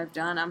everything that I've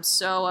done. I'm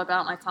so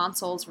about my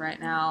consoles right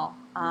now.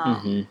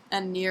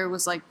 And Nier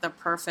was like the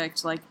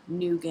perfect like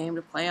new game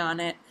to play on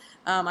it.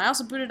 I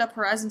also booted up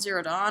Horizon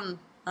Zero Dawn.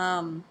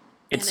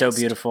 It's so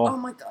beautiful. Oh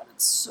my god,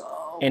 it's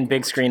so In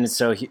big screen,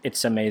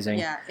 it's amazing.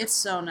 Yeah, it's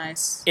so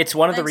nice. It's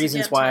one of the Thanks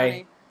reasons again, why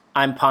Tony.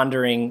 I'm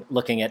pondering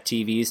looking at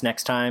TVs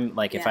next time,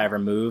 like if Yeah. I ever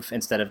move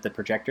instead of the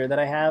projector that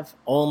I have,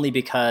 only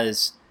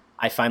because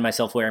I find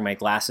myself wearing my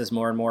glasses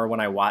more and more when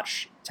I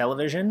watch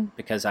television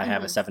because I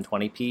have a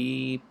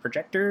 720p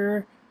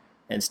projector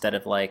instead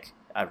of like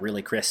a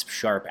really crisp,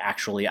 sharp,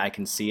 actually I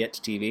can see it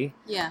TV.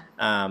 Yeah.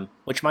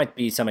 Which might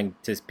be something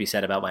to be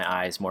said about my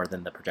eyes more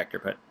than the projector,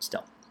 but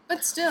still.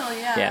 But still,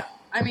 yeah. Yeah.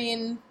 I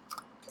mean,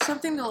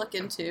 something to look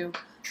into.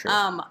 True.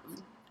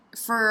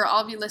 For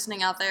all of you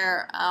listening out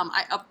there,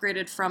 I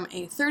upgraded from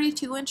a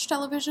 32-inch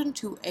television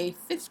to a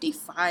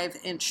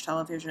 55-inch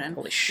television.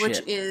 Holy shit.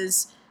 Which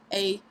is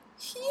a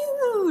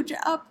huge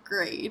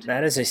upgrade.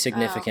 That is a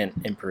significant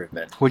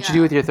improvement. What'd you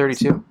do with your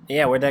 32?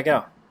 Yeah, where'd that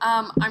go?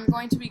 I'm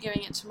going to be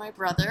giving it to my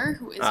brother,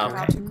 who is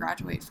about to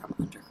graduate from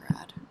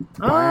undergrad.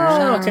 Oh,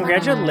 Wow.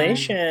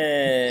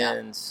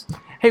 congratulations.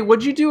 Hey,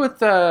 what'd you do with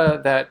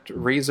that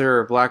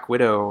Razer Black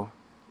Widow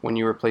when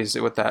you replaced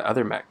it with that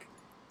other mech?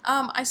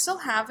 I still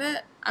have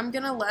it. I'm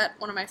going to let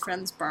one of my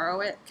friends borrow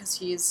it because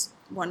he's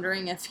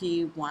wondering if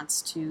he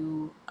wants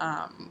to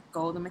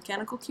go the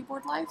mechanical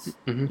keyboard life.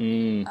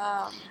 Mm.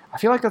 I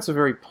feel like that's a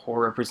very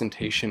poor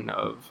representation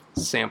of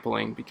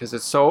sampling because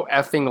it's so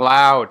effing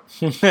loud.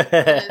 It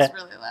is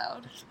really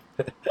loud.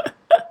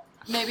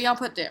 Maybe I'll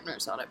put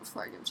dampeners on it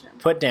before I give it to him.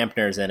 Put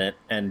dampeners in it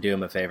and do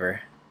him a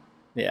favor.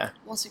 Yeah.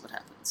 We'll see what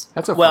happens.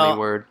 That's a Well, funny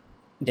word.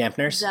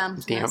 Dampeners.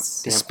 Dampness. Damp.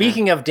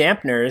 Speaking of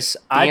dampeners,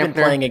 I've been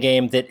Dampener. playing a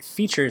game that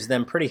features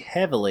them pretty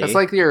heavily. That's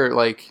like your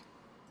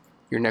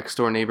next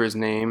door neighbor's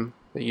name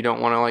that you don't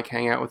want to like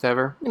hang out with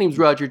ever. My name's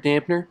Roger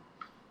Dampener.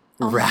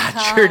 Oh my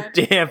Roger God.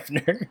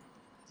 Dampener.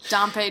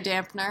 Dompe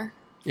dampener.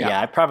 Yeah.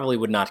 Yeah, I probably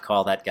would not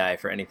call that guy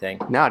for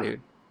anything. Nah,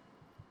 dude.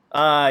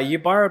 You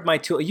borrowed my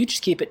tool. You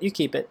just keep it. You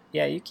keep it.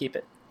 Yeah, you keep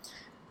it.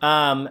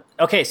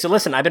 Okay, so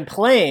listen, I've been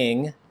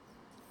playing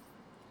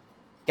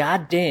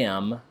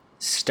goddamn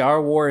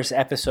Star Wars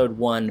Episode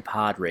 1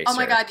 Pod Racer. Oh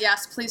my God,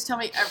 yes. Please tell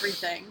me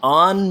everything.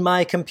 On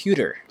my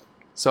computer.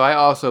 So I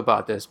also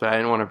bought this, but I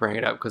didn't want to bring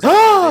it up because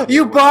Oh,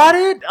 you bought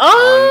it?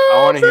 Oh,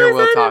 I want to hear so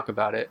Will excited. talk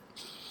about it.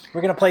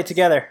 We're going to play it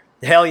together.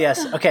 Hell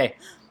yes. Okay.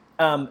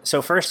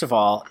 So first of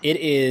all, it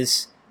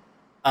is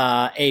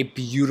a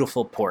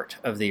beautiful port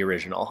of the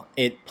original.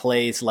 It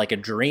plays like a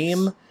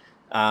dream.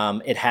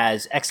 It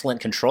has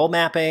excellent control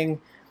mapping.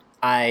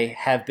 I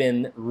have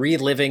been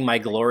reliving my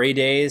glory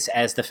days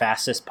as the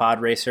fastest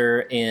pod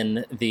racer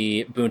in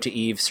the Boonta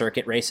Eve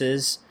circuit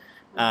races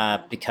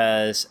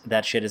because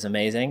that shit is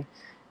amazing.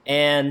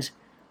 And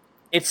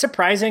it's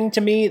surprising to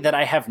me that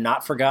I have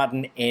not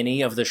forgotten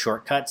any of the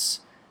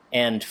shortcuts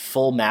and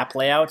full map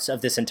layouts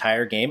of this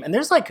entire game. And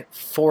there's like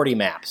 40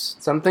 maps.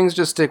 Some things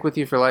just stick with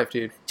you for life,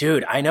 dude.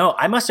 Dude, I know.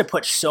 I must have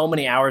put so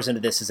many hours into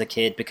this as a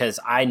kid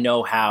because I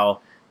know how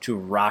to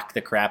rock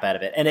the crap out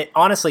of it. And it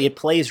honestly, it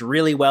plays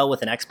really well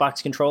with an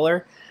Xbox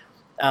controller.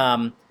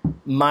 I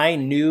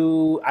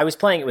was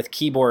playing it with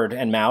keyboard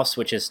and mouse,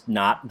 which is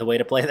not the way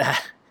to play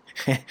that.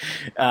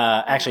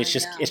 Actually,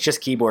 it's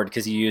just keyboard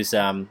because you use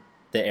the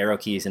arrow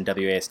keys and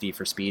WASD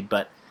for speed,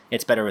 but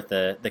it's better with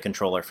the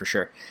controller for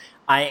sure.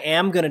 I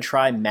am going to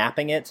try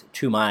mapping it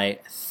to my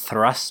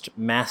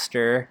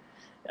Thrustmaster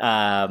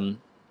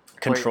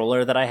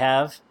controller that I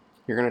have.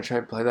 You're going to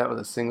try to play that with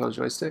a single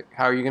joystick?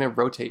 How are you going to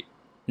rotate?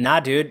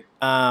 Nah, dude.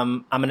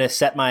 I'm going to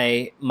set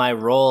my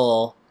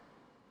roll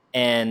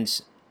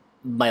and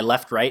my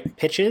left-right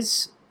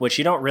pitches, which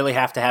you don't really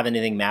have to have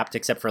anything mapped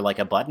except for like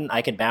a button.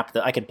 I could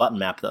button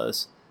map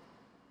those.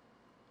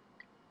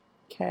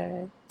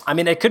 Okay. I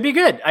mean, it could be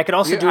good. I could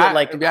also do it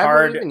like I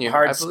hard believe in you.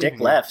 I believe stick in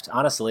you. left,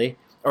 honestly,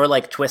 or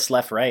like twist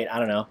left right. I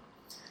don't know.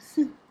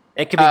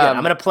 It could be good.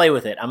 I'm gonna play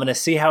with it. I'm gonna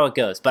see how it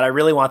goes. But I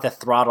really want the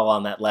throttle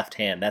on that left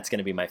hand. That's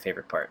gonna be my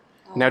favorite part.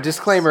 Now,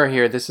 disclaimer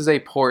here, this is a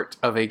port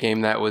of a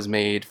game that was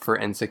made for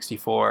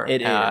N64.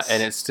 It is.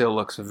 And it still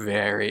looks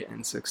very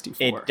N64.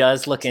 It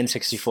does look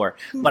N64,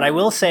 but I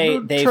will say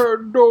they've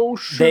Nintendo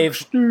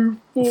 64.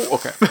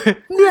 Okay.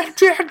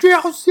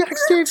 Nintendo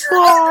 64.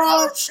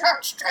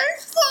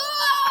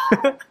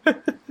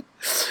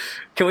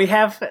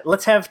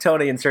 Let's have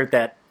Tony insert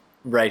that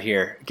right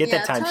here. Get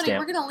that Tony, timestamp.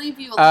 we're gonna leave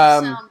you a little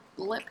sound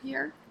blip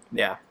here.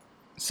 Yeah.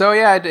 So,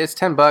 yeah, it's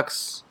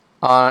 $10.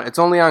 It's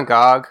only on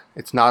GOG.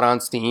 It's not on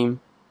Steam.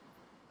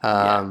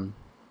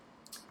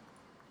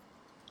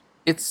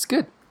 It's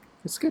good.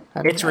 It's good.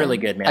 It's really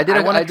good, man. I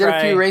did wanna a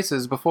try- few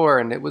races before,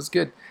 and it was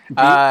good.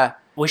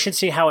 We should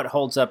see how it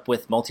holds up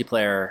with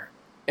multiplayer.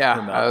 Yeah,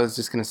 remote. I was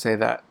just going to say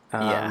that.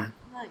 Yeah.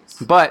 Nice.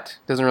 But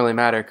it doesn't really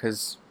matter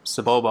because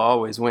Saboba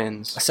always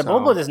wins.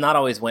 Saboba does not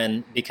always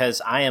win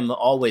because I am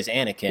always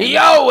Anakin. He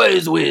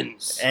always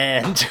wins!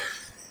 And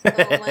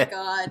Oh my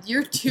God,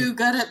 you're too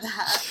good at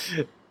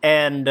that.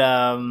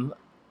 and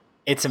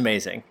it's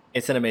amazing.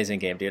 It's an amazing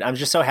game, dude. I'm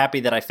just so happy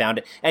that I found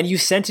it. And you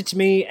sent it to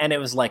me, and it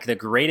was like the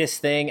greatest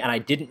thing. And I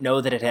didn't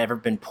know that it had ever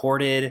been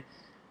ported.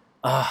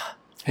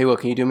 Hey, Will,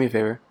 can you do me a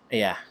favor?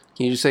 Yeah.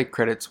 Can you just say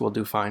credits will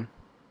do fine?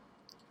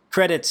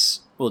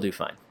 Credits will do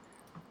fine.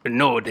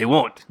 No, they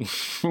won't.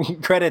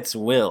 Credits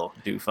will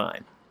do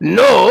fine.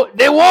 No,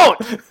 they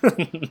won't!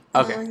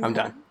 Okay, I'm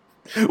done.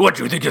 What,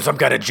 do you think you're some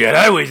kind of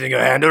Jedi waving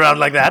your hand around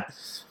like that?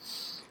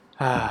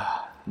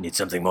 Need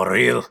something more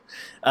real.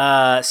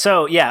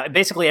 So, yeah,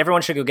 basically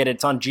everyone should go get it.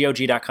 It's on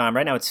GOG.com.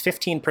 Right now it's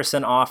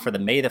 15% off for the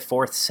May the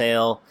 4th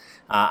sale.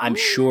 I'm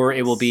sure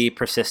it will be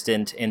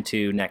persistent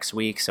into next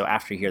week. So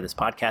after you hear this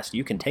podcast,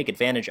 you can take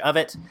advantage of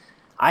it.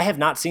 I have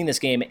not seen this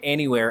game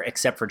anywhere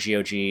except for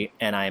GOG,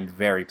 and I am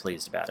very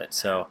pleased about it.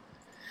 So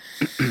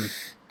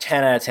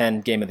 10 out of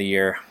 10 game of the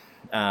year.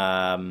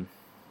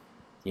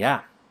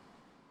 Yeah.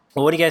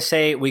 Well, what do you guys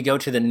say we go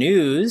to the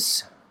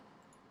news?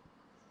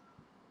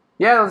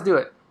 Yeah, let's do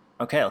it.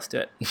 Okay, let's do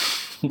it.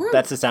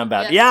 That's the sound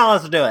bad. Yes. Yeah,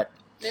 let's do it.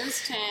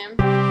 News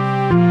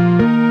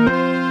time.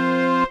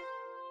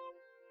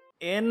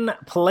 In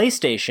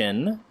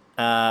PlayStation,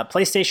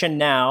 PlayStation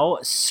Now,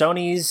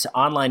 Sony's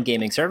online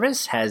gaming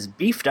service, has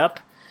beefed up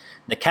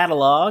the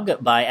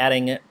catalog by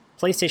adding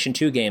PlayStation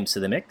 2 games to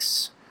the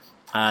mix.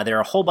 There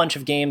are a whole bunch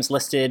of games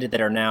listed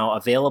that are now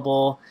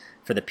available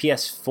for the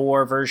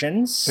PS4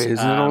 versions. Wait,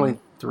 isn't it only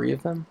 3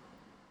 of them?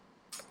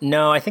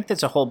 No, I think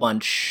there's a whole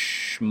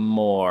bunch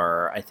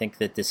more. I think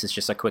that this is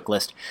just a quick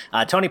list.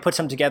 Tony put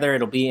some together.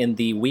 It'll be in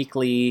the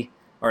weekly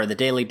or the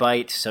daily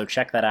bite, so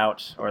check that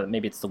out. Or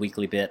maybe it's the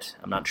weekly bit.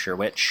 I'm not sure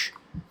which.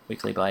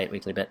 Weekly bite,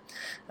 weekly bit.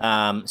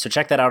 So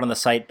check that out on the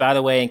site. By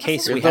the way, in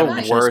case You're we the haven't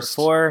mentioned this worst.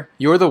 before,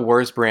 You're the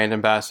worst brand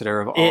ambassador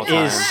of all it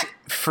time. is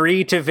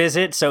free to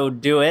visit, so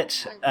do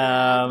it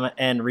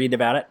and read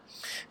about it.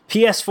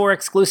 PS4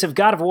 exclusive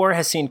God of War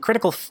has seen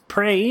critical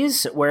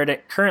praise, where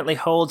it currently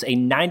holds a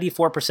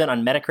 94%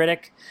 on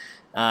Metacritic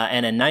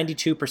and a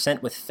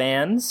 92% with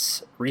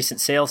fans.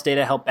 Recent sales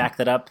data help back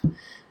that up.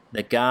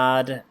 The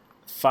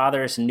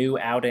Godfather's new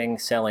outing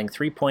selling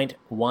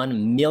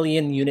 3.1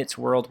 million units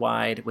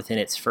worldwide within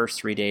its first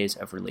 3 days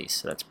of release.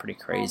 So that's pretty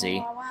crazy.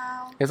 Wow.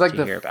 It's like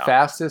to hear the about.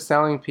 fastest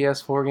selling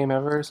PS4 game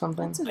ever or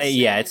something. That's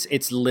Yeah,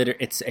 insane.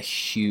 it's a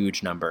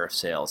huge number of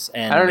sales.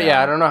 And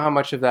I don't know how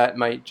much of that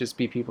might just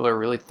be people are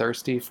really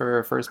thirsty for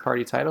a first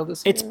party title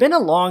this It's year. been a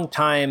long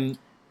time.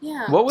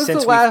 Yeah. What was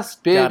since the we've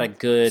last big got a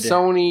good-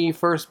 Sony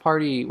first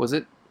party? Was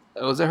it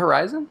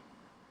Horizon?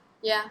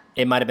 Yeah.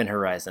 It might have been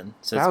Horizon.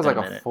 So That it's was been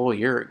like a minute. full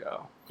year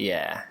ago.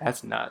 Yeah.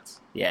 That's nuts.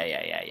 Yeah.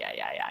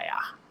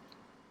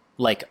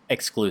 Like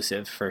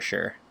exclusive for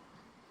sure.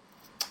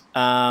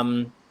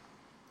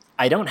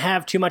 I don't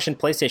have too much in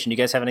PlayStation. Do you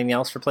guys have anything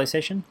else for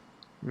PlayStation?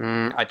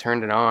 I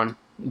turned it on.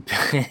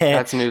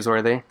 That's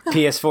newsworthy.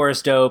 PS4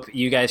 is dope.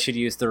 You guys should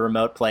use the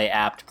Remote Play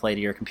app to play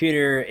to your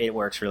computer. It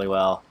works really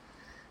well.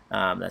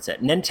 That's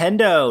it.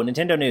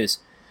 Nintendo news.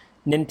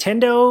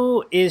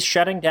 Nintendo is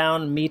shutting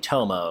down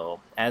Miitomo,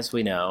 as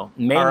we know.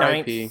 May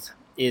R.I.P. 9th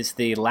is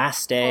the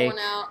last day.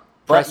 Pulling out.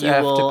 But Press you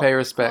F will to pay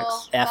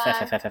respects.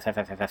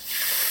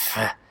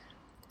 Bye.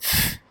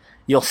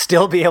 You'll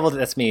still be able to.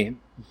 That's me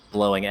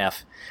blowing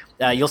F.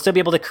 You'll still be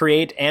able to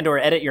create and or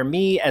edit your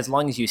Mii as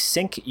long as you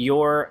sync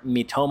your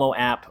Miitomo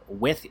app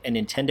with a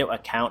Nintendo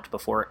account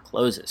before it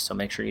closes. So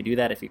make sure you do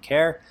that if you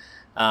care.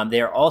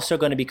 They are also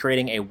going to be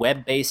creating a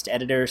web-based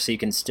editor so you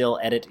can still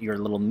edit your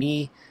little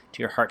Mii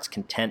to your heart's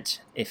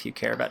content if you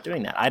care about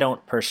doing that. I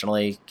don't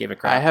personally give a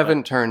crap. I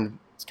haven't turned.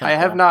 I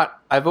have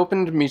not. I've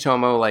opened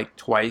Miitomo like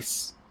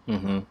twice.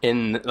 Mm-hmm.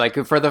 In like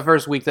for the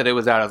first week that it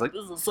was out, I was like,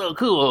 "This is so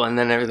cool," and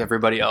then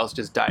everybody else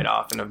just died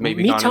off, and I've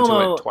maybe gone into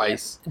Miitomo- it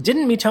twice.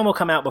 Didn't Miitomo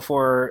come out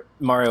before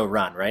Mario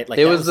Run, right? Like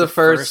It that was the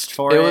first.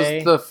 foray. It was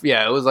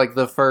it was like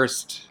the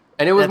first,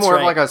 and it was That's more right.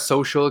 of like a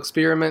social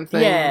experiment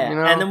thing. Yeah, you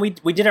know? and then we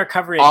did our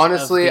coverage.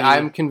 honestly, of the,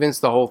 I'm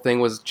convinced the whole thing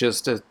was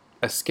just a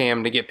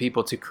scam to get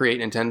people to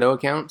create Nintendo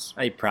accounts.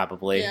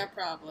 probably. Yeah,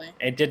 probably.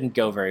 It didn't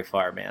go very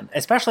far, man.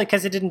 Especially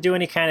because it didn't do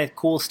any kind of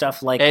cool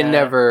stuff like It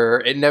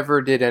never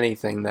did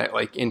anything that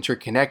like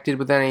interconnected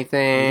with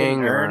anything.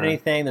 didn't earn or-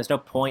 anything. There's no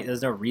point.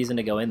 There's no reason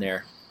to go in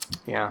there.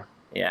 Yeah.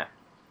 Yeah.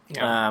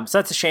 Yeah. So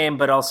that's a shame,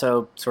 but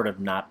also sort of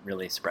not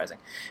really surprising.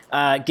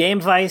 Game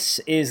Vice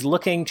is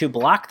looking to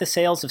block the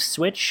sales of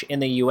Switch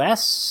in the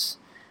U.S.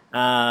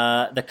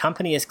 The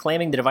company is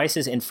claiming the device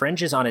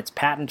infringes on its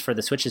patent for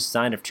the Switch's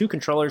design of two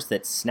controllers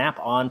that snap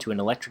on to an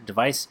electric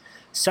device,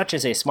 such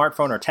as a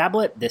smartphone or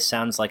tablet. This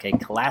sounds like a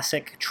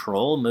classic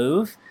troll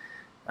move.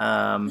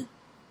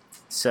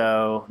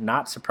 So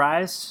not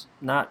surprised,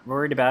 not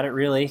worried about it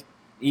really.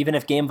 Even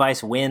if Game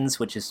Vice wins,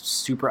 which is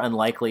super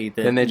unlikely,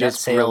 Then they net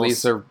just sales,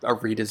 release a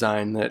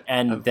redesign that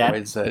And that-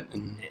 avoids it.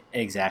 And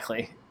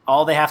Exactly.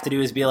 All they have to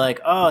do is be like,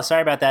 oh,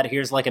 sorry about that.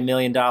 Here's like $1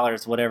 million,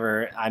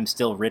 whatever. I'm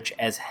still rich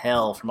as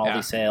hell from all Yeah.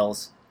 these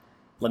sales.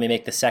 Let me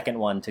make the second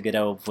one to get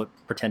over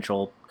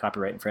potential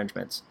copyright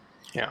infringements.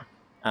 Yeah.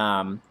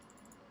 I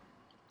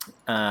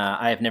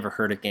have never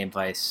heard of Game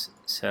Vice,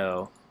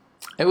 so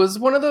it was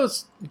one of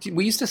those.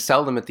 We used to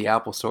sell them at the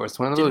Apple store. It's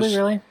one of did those we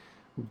really?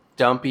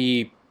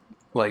 dumpy,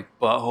 like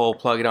butthole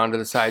plug it onto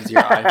the sides of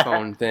your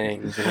iPhone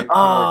things. And it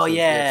Oh, works.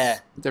 yeah.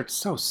 They're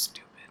so stupid.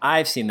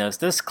 I've seen those.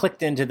 Those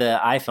clicked into the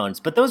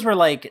iPhones, but those were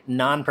like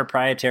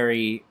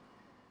non-proprietary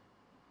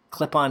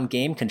clip-on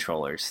game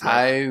controllers. Like,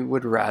 I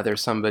would rather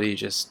somebody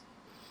just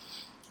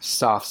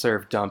soft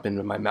serve dump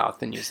into my mouth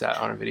than use that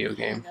on a video Oh my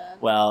game. God.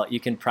 well, you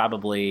can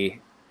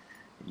probably.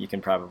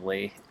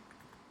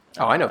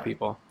 Oh, I know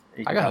people.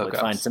 You I can got probably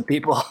hookups. find some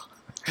people.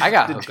 I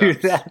got to do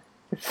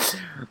hookups.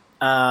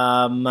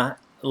 that.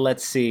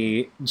 Let's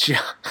see.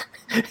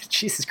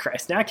 Jesus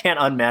Christ! Now I can't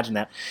imagine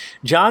that.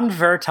 John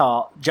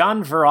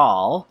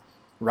Verall,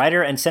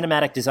 writer and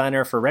cinematic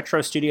designer for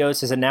Retro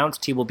Studios, has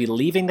announced he will be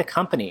leaving the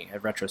company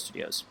at Retro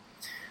Studios.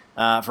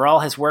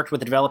 Verall has worked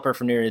with the developer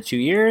for nearly 2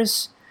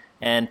 years,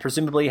 and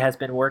presumably has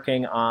been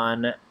working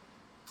on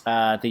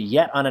the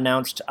yet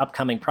unannounced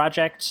upcoming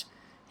project.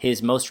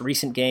 His most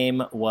recent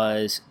game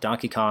was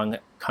Donkey Kong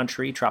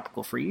Country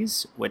Tropical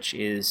Freeze, which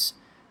is,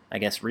 I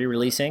guess,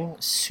 re-releasing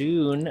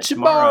soon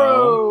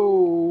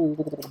tomorrow.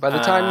 By the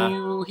time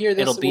you hear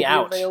this, it'll be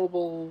out.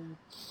 Available.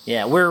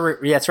 Yeah,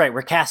 that's right.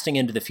 We're casting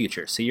into the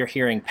future, so you're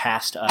hearing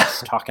past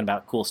us talking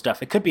about cool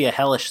stuff. It could be a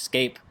hellish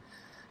escape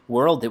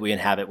world that we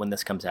inhabit when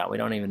this comes out. We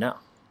don't even know.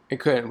 It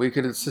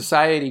could.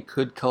 Society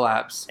could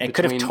collapse. It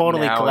could have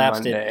totally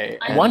collapsed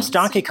Once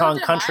Donkey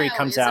Kong Country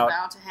comes out.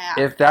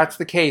 If that's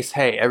the case,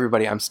 hey,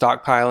 everybody, I'm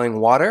stockpiling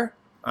water.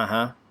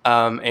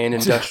 And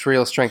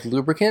industrial strength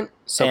lubricant.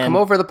 So come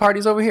over. The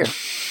party's over here.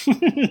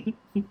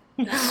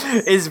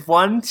 Is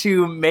one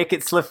to make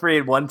it slippery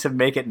and one to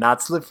make it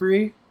not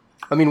slippery?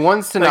 I mean,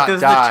 one's to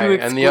not die,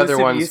 and the other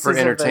one's for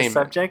entertainment.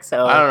 Subjects?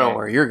 I don't know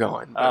where you're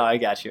going. Oh, I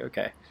got you.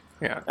 Okay.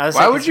 Yeah.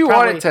 Why would you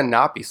want it to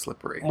not be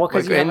slippery? Well,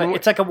 because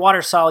it's like a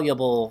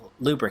water-soluble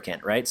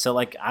lubricant, right? So,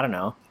 like, I don't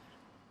know.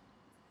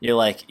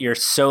 You're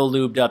so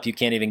lubed up you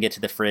can't even get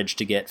to the fridge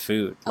to get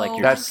food. Like,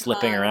 you're just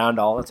slipping around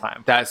all the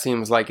time. That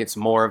seems like it's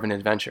more of an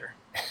adventure.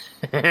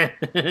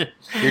 You're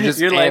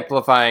just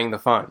amplifying the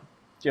fun.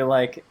 You're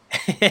like,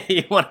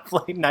 you want to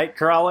play Night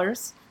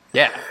Crawlers?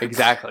 Yeah,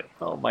 exactly.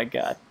 Oh, my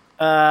God.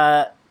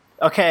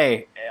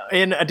 Okay,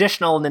 in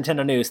additional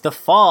Nintendo news, The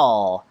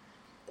Fall...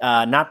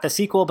 not the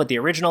sequel, but the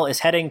original is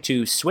heading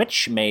to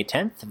Switch May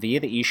 10th via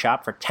the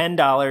eShop for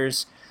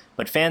 $10,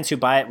 but fans who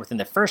buy it within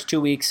the first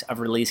 2 weeks of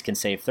release can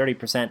save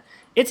 30%.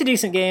 It's a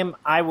decent game.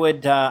 I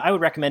would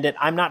recommend it.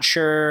 I'm not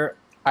sure.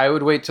 I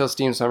would wait till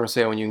Steam Summer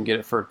Sale when you can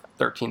get it for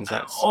 13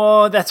 cents.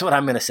 Oh, that's what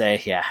I'm going to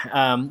say, yeah.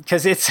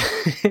 Because it's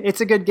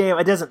it's a good game.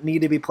 It doesn't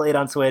need to be played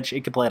on Switch.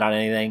 It can play it on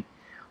anything.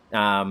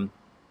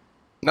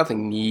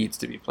 Nothing needs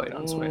to be played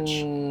on Switch.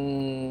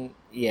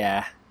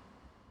 Yeah.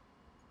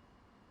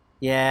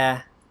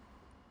 Yeah.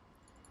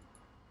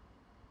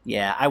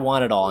 Yeah, I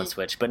want it all on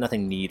Switch, but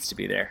nothing needs to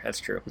be there.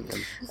 That's true.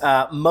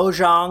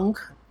 Mojang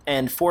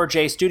and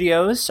 4J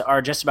Studios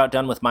are just about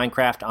done with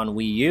Minecraft on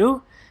Wii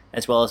U,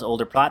 as well as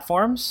older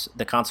platforms.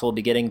 The console will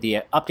be getting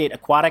the update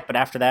Aquatic, but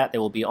after that,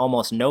 there will be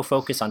almost no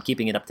focus on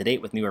keeping it up to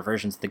date with newer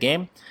versions of the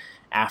game.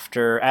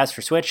 As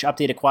for Switch,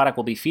 Update Aquatic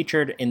will be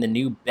featured in the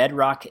new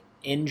Bedrock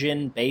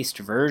engine-based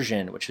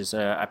version, which is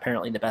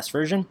apparently the best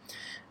version.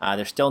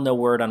 There's still no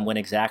word on when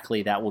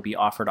exactly that will be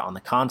offered on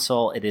the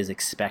console. It is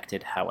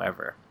expected,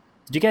 however.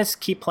 Did you guys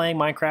keep playing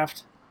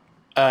Minecraft?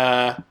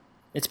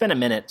 It's been a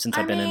minute since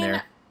I've been in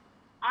there.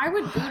 I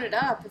would boot it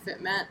up if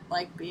it meant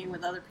like being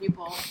with other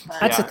people. But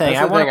That's the thing.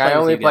 I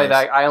only play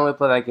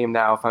that game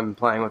now if I'm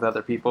playing with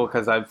other people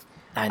because I've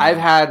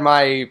had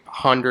my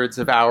hundreds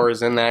of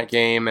hours in that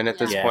game, and at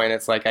this point,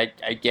 it's like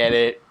I get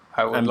it.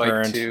 I would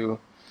like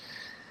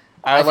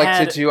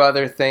to do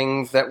other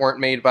things that weren't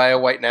made by a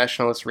white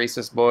nationalist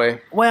racist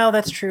boy. Well,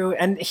 that's true,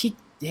 and we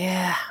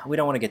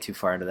don't want to get too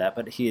far into that,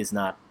 but he is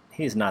not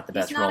the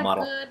best role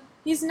model.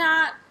 He's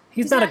not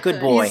a good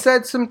boy. He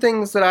said some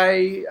things that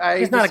I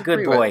He's not a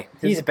good boy.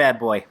 He's a bad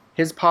boy.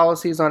 His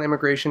policies on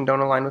immigration don't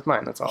align with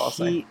mine. That's all I'll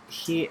say.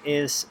 He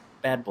is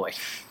bad boy.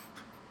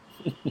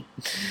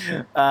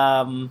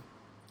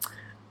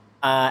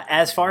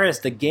 As far as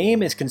the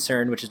game is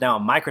concerned, which is now a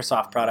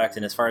Microsoft product,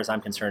 and as far as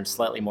I'm concerned,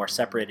 slightly more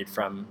separated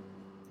from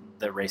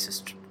the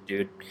racist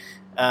dude,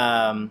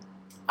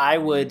 I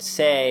would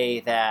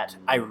say that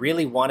I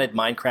really wanted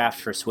Minecraft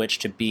for Switch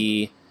to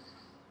be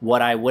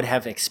what I would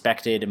have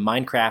expected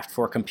Minecraft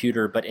for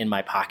computer but in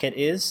my pocket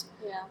is.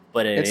 Yeah.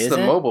 But it's the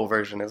mobile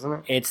version, isn't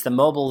it? It's the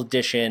mobile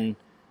edition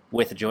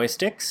with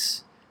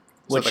joysticks,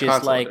 which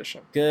is like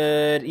edition.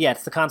 Good. Yeah,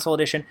 it's the console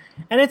edition.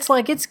 And it's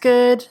like, it's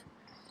good,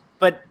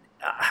 but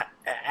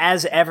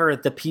as ever,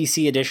 the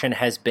PC edition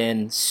has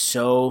been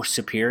so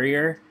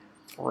superior.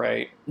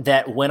 Right.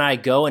 That when I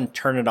go and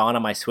turn it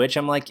on my Switch,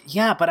 I'm like,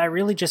 yeah, but I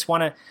really just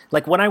want to,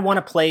 like, when I want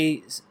to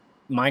play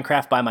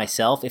Minecraft by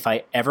myself, if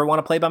I ever want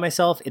to play by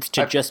myself, it's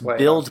to just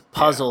build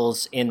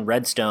puzzles in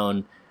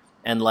Redstone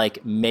and,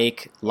 like,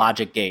 make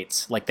logic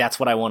gates. Like, that's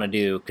what I want to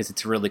do because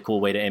it's a really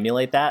cool way to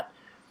emulate that.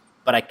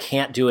 But I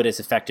can't do it as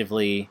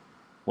effectively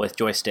with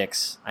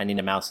joysticks. I need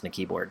a mouse and a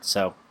keyboard.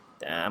 So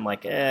I'm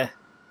like,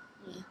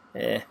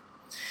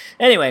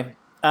 Anyway,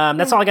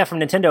 that's all I got from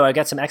Nintendo. I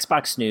got some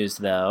Xbox news,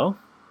 though.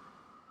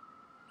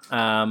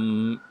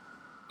 In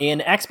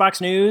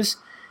Xbox news,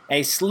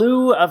 a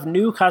slew of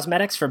new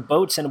cosmetics for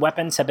boats and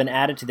weapons have been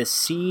added to the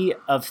Sea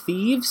of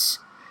Thieves,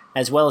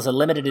 as well as a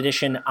limited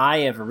edition Eye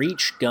of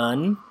Reach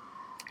gun.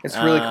 It's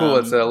really cool.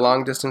 It's a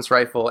long-distance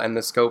rifle, and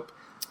the scope.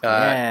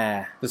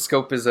 The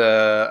scope is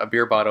a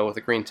beer bottle with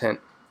a green tint.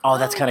 Oh,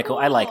 that's kind of cool.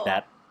 I like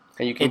that.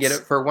 And you can get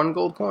it for 1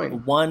 gold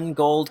coin. 1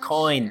 gold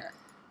coin.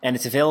 And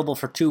it's available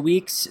for 2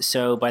 weeks,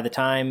 so by the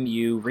time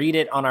you read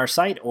it on our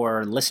site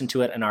or listen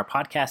to it in our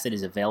podcast, it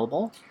is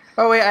available.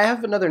 Oh wait, I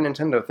have another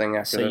Nintendo thing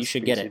after So this. you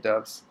should get BC it.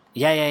 Dubs.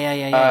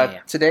 Yeah.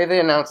 Today they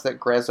announced that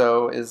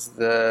Grezzo is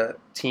the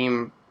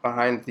team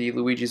behind the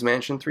Luigi's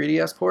Mansion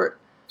 3DS port.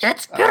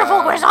 It's beautiful,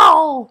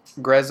 Grezzo!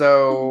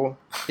 Grezzo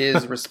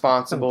is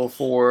responsible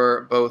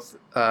for both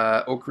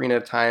Ocarina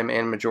of Time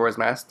and Majora's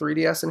Mask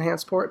 3DS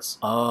enhanced ports.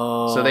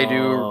 Oh. So they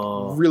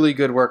do really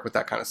good work with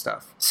that kind of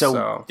stuff.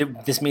 So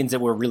this means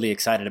that we're really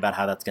excited about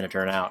how that's going to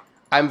turn out.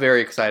 I'm very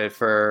excited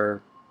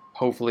for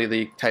hopefully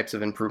the types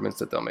of improvements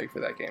that they'll make for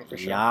that game for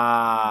sure.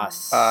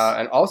 Yes.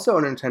 And also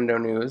Nintendo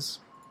news,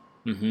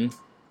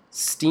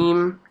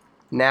 Steam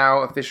now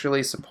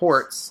officially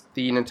supports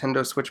the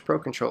Nintendo Switch Pro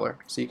controller,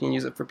 so you can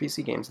use it for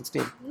PC games in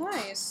Steam.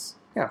 Nice.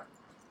 Yeah.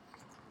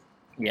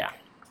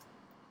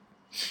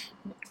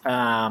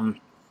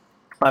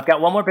 I've got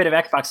one more bit of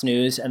Xbox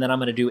news, and then I'm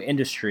going to do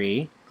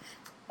industry.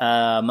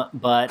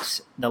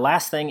 But the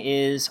last thing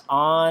is,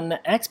 on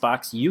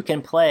Xbox, you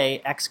can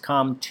play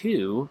XCOM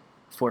 2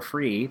 for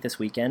free this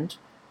weekend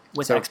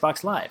with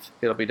Xbox Live.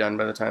 It'll be done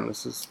by the time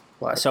this is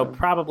live. So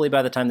probably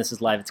by the time this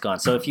is live, it's gone.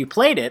 So if you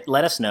played it,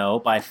 let us know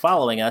by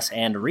following us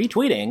and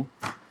retweeting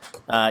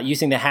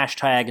using the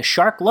hashtag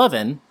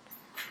SharkLovin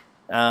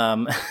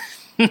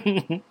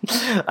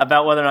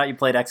about whether or not you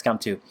played XCOM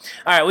 2.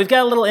 All right, we've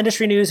got a little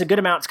industry news. A good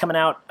amount's coming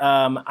out.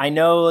 I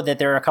know that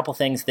there are a couple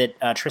things that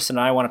Tristan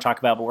and I want to talk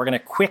about, but we're going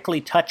to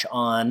quickly touch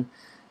on.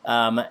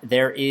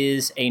 There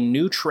is a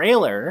new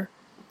trailer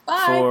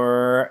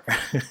for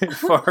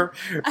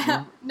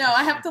I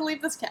have to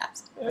leave this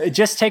cast.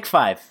 Just take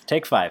 5.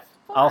 Take 5.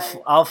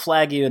 I'll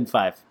flag you in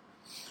 5.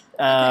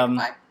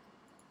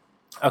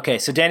 Okay,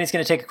 so Danny's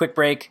going to take a quick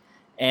break,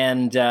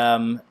 and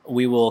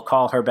we will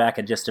call her back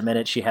in just a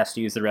minute. She has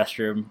to use the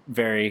restroom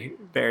very,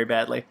 very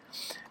badly.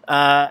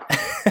 Red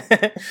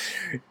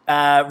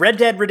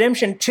Dead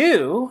Redemption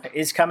 2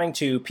 is coming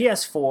to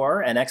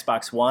PS4 and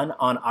Xbox One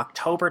on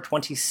October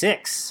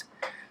 26th.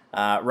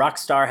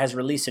 Rockstar has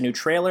released a new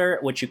trailer,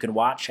 which you can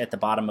watch at the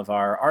bottom of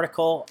our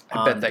article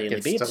on I bet that Daily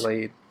gets Beat.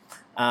 delayed.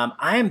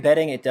 I am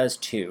betting it does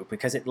too,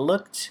 because it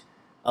looked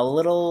a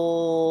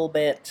little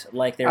bit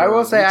like they were. I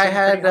will say I reaching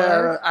had pretty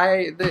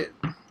hard.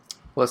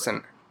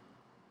 listen.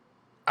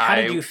 How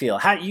did you feel?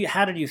 How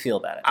did you feel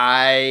about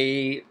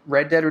it?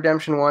 Red Dead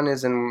Redemption 1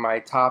 is in my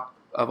top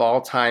of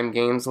all time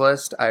games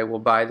list. I will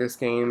buy this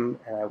game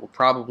and I will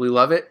probably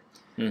love it.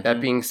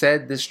 That being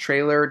said, this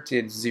trailer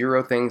did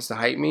zero things to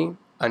hype me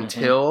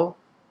until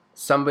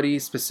somebody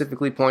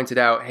specifically pointed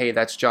out, hey,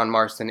 that's John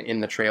Marston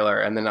in the trailer.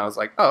 And then I was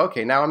like, oh,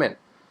 okay, now I'm in.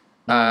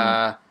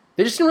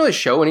 They just didn't really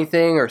show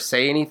anything or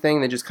say anything.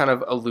 They just kind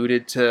of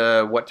alluded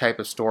to what type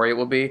of story it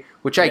will be,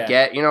 which I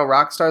get. You know,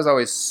 Rockstar's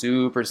always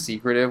super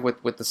secretive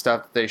with the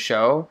stuff that they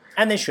show.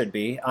 And they should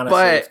be, honestly,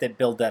 if they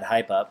build that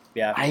hype up.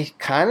 Yeah. I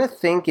kind of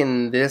think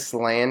in this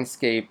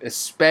landscape,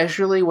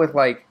 especially with,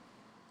 like,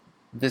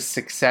 the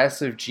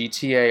success of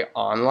GTA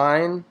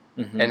Online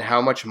and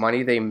how much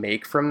money they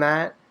make from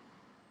that,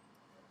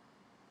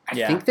 I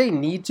think they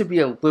need to be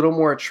a little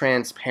more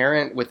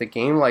transparent with a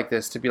game like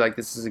this to be like,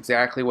 this is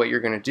exactly what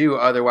you're going to do.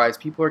 Otherwise,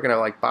 people are going to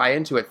like buy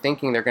into it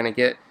thinking they're going to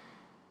get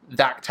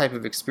that type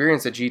of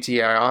experience that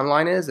GTA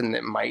Online is, and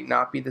it might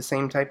not be the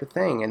same type of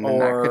thing. And then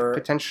that could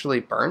potentially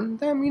burn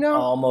them, you know?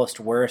 Almost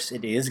worse,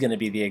 it is going to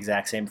be the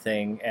exact same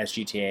thing as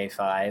GTA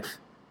 5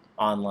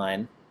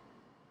 Online.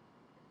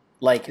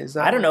 Like,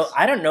 I don't know.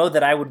 I don't know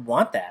that I would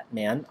want that,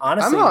 man.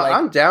 Honestly,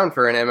 I'm down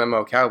for an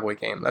MMO cowboy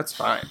game. That's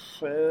fine.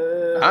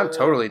 I'm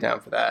totally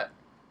down for that.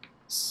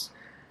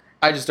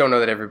 I just don't know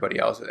that everybody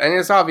else is. And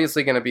it's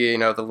obviously going to be, you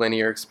know, the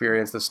linear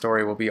experience. The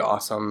story will be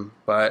awesome.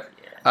 But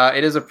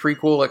it is a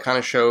prequel. It kind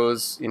of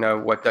shows, you know,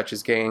 what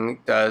Dutch's gang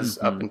does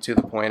up into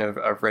the point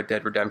of Red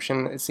Dead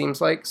Redemption, it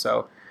seems like.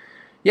 So,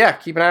 yeah,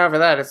 keep an eye out for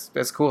that. It's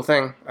a cool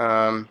thing.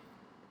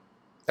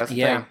 That's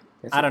the thing.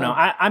 I don't know.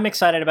 I'm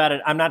excited about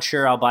it. I'm not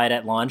sure I'll buy it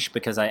at launch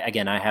because I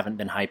haven't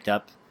been hyped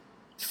up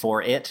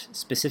for it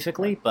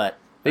specifically, but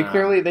they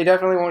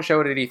definitely won't show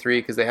it at E3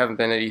 because they haven't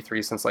been at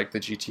E3 since like the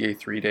GTA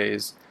 3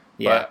 days.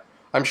 Yeah. But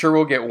I'm sure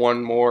we'll get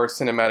one more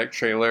cinematic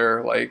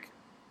trailer, like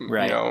you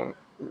know,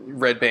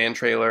 Red Band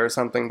trailer or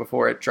something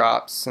before it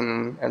drops,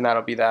 and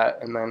that'll be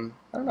that. And then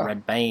I don't know.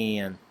 Red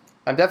Band.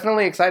 I'm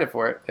definitely excited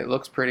for it. It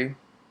looks pretty.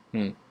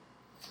 Yeah,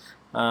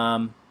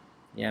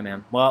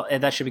 man. Well,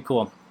 that should be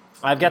cool.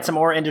 I've got some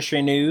more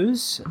industry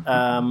news.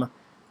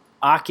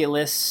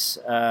 Oculus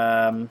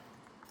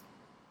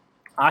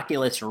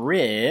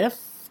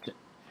Rift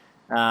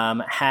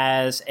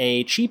has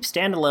a cheap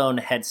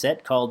standalone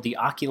headset called the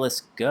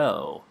Oculus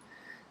Go,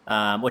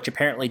 which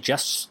apparently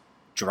just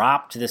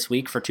dropped this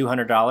week for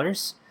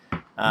 $200.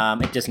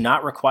 It does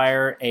not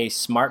require a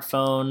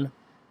smartphone,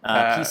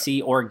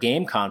 PC, or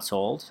game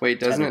console.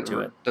 Wait, doesn't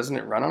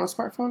it run on a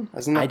smartphone?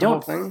 Isn't that the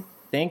whole thing?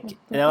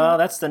 Well,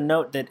 that's the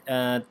note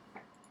that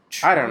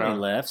I don't know.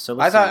 Left, so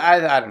I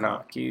don't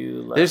know.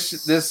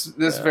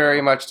 This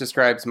very much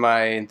describes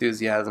my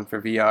enthusiasm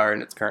for VR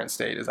in its current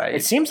state.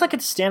 It seems like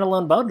it's a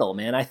standalone bundle,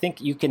 man. I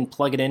think you can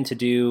plug it in to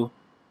do.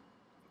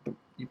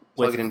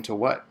 Plug it into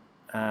what?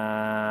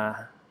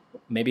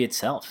 Maybe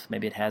itself.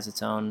 Maybe it has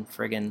its own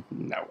friggin'.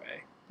 No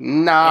way.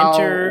 No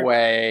Enter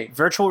way.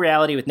 virtual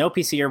reality with no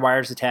PC or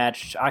wires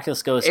attached.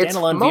 Oculus Go, It's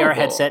standalone mobile. VR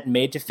headset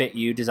made to fit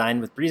you,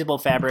 designed with breathable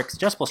fabrics,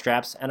 adjustable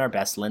straps, and our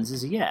best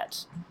lenses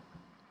yet.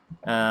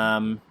 I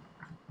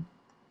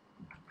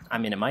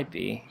mean, it might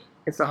be.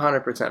 It's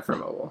 100% for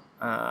mobile.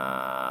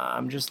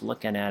 I'm just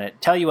looking at it.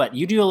 Tell you what,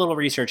 you do a little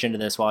research into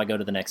this while I go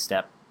to the next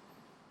step.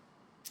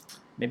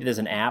 Maybe there's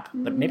an app,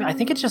 but maybe I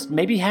think it just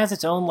maybe has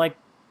its own like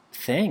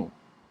thing.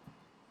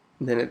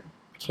 Then it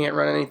can't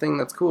run anything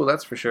that's cool,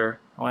 that's for sure.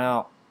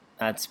 Well,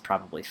 that's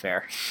probably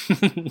fair.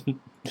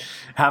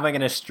 How am I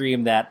going to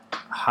stream that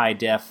high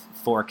def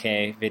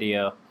 4K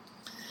video?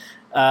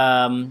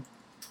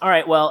 All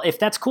right. Well, if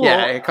that's cool,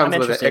 Yeah, it comes I'm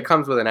with interested. it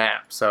comes with an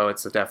app, so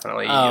it's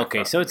definitely. Oh,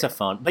 okay. So it's a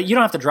phone, but you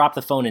don't have to drop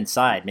the phone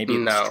inside. Maybe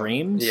it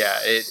streams. Yeah,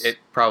 it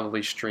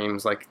probably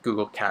streams like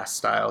Google Cast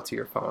style to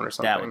your phone or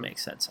something. That would make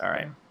sense. All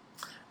right.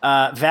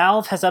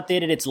 Valve has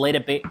updated its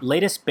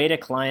latest beta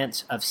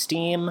client of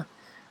Steam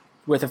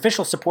with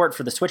official support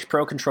for the Switch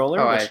Pro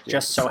controller, which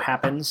just so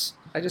happens.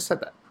 I just said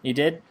that. You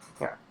did?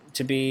 Yeah.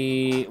 To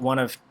be one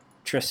of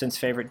Tristan's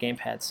favorite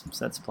gamepads,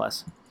 so that's a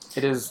plus.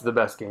 It is the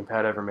best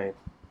gamepad ever made.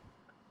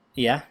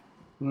 Yeah?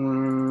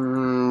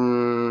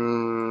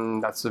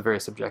 That's a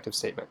very subjective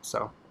statement,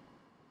 so.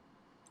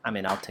 I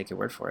mean, I'll take your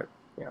word for it.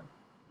 Yeah.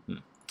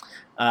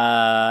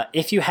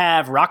 If you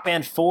have Rock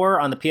Band 4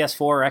 on the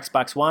PS4 or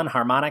Xbox One,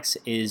 Harmonix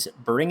is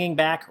bringing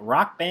back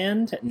Rock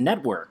Band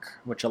Network,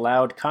 which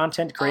allowed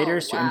content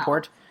creators to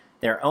import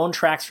their own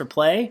tracks for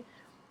play,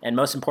 and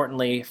most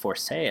importantly, for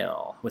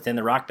sale within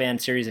the Rock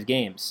Band series of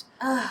games.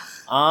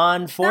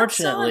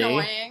 Unfortunately, that's so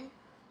annoying.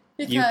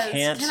 Because, you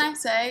can't. Can I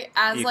say,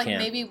 as you like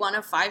can't. maybe one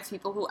of 5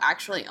 people who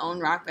actually own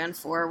Rock Band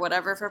 4 or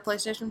whatever for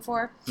PlayStation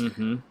 4,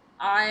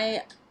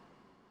 I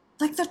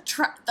like the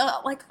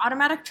like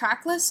automatic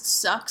track list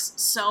sucks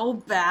so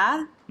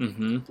bad.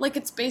 Like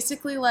it's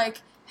basically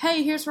like,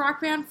 hey, here's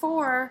Rock Band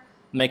 4.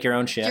 Make your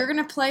own shit. You're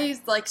gonna play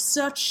like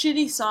such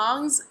shitty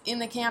songs in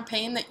the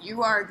campaign that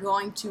you are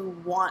going to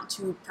want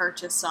to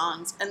purchase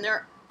songs, and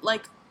they're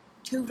like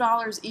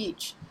 $2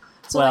 each.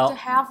 So Well- like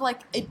to have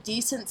like a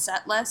decent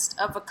set list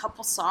of a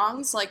couple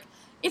songs, like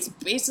it's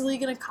basically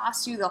gonna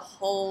cost you the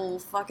whole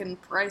fucking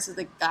price of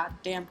the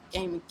goddamn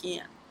game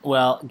again.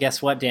 Well,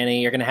 guess what,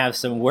 Danny? You're going to have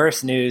some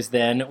worse news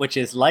then, which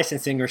is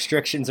licensing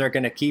restrictions are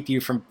going to keep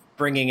you from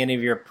bringing any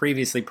of your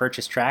previously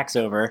purchased tracks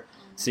over.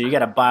 So you got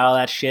to buy all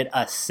that shit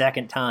a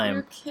second time.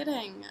 You're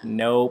kidding.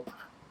 Nope.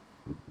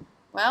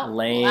 Well,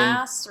 Lame.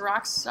 last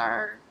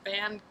Rockstar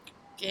Band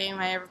game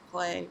I ever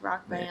played,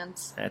 Rock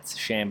Bands. That's a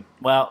shame.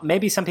 Well,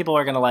 maybe some people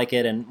are going to like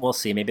it, and we'll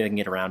see. Maybe they can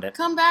get around it.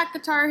 Come back,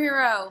 Guitar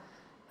Hero.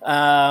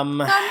 Come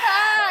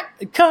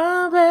back!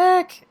 Come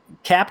back!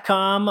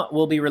 Capcom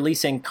will be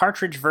releasing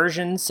cartridge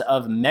versions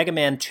of Mega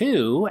Man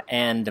 2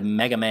 and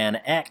Mega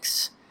Man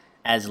X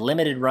as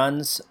limited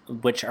runs,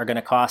 which are going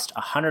to cost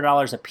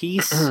 $100 a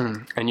piece.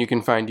 And you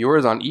can find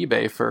yours on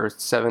eBay for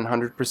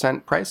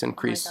 700% price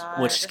increase. Oh my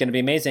God. Which is going to be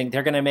amazing.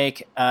 They're going to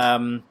make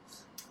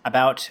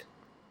about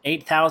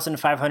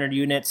 8,500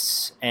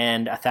 units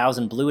and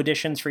 1,000 blue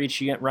editions for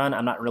each unit run.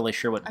 I'm not really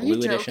sure what Are you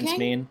blue editions joking?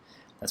 mean.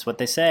 That's what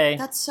they say.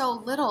 That's so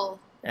little.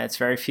 It's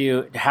very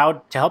few.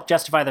 How to help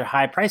justify their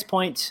high price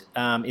point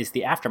is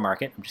the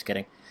aftermarket. I'm just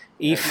kidding.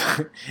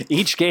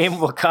 Each game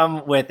will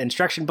come with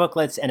instruction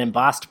booklets and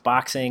embossed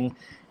boxing,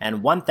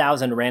 and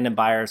 1,000 random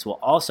buyers will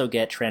also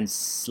get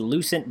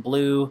translucent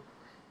blue,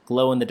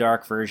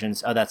 glow-in-the-dark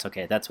versions. Oh, that's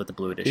okay. That's what the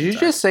blue editions Did you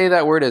are. just say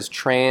that word as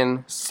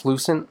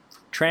translucent?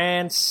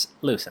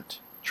 Translucent.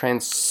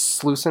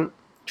 Translucent?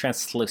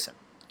 Translucent.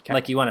 Okay.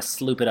 Like you want to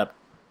sloop it up.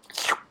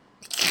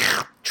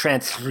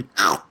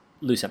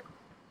 Translucent.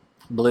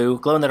 Blue,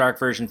 glow-in-the-dark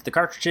versions of the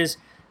cartridges.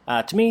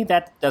 To me,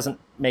 that doesn't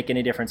make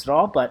any difference at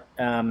all, but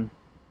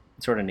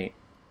it's sort of neat.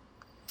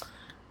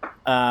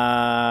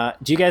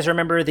 Do you guys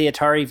remember the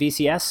Atari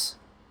VCS?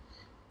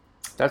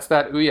 That's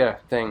that Ouya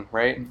thing,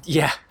 right?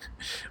 Yeah.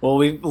 Well,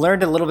 we've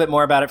learned a little bit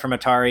more about it from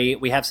Atari.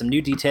 We have some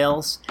new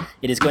details.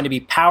 It is going to be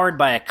powered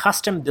by a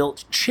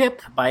custom-built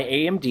chip by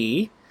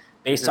AMD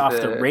based off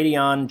the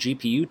Radeon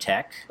GPU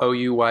tech.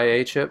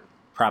 OUYA chip?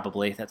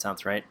 Probably, that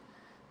sounds right.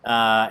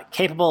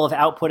 Capable of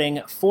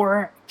outputting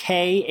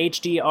 4K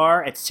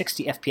HDR at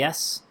 60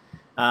 FPS,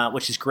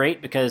 which is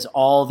great because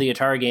all the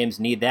Atari games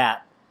need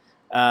that.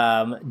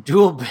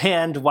 Dual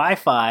band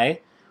Wi-Fi,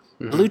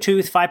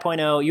 Bluetooth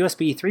 5.0,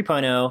 USB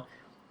 3.0,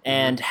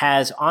 and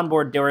has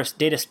onboard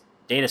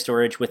data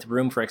storage with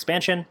room for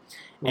expansion,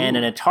 and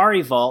an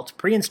Atari Vault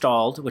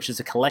pre-installed, which is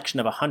a collection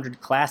of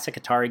 100 classic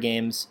Atari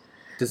games.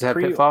 Does it have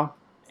Pitfall?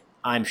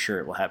 I'm sure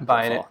it will have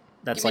Buying Pitfall. it.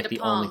 That's Give me like the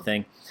the only Pong.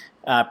 thing.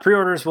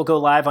 Pre-orders will go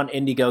live on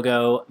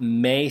Indiegogo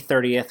May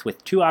 30th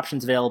with 2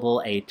 options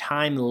available: a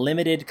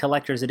time-limited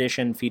collector's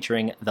edition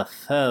featuring the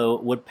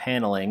faux wood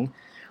paneling,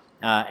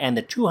 and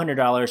the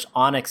 $200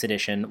 Onyx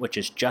edition, which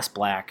is just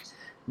black,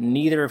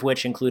 neither of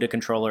which include a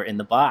controller in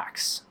the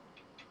box.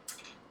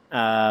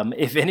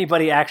 If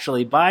anybody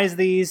actually buys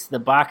these, the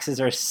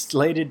boxes are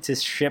slated to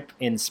ship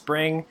in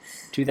spring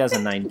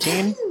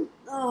 2019.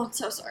 Oh, I'm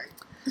so sorry.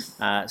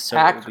 So it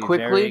Act would be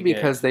quickly very good.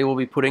 because they will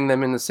be putting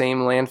them in the same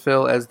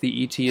landfill as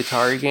the ET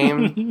Atari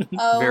game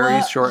Oh,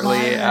 very shortly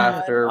my God.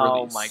 after Oh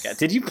release. my god!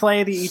 Did you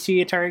play the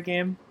ET Atari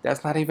game?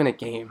 That's not even a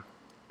game.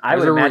 I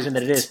would There's a imagine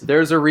that it is.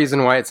 There's a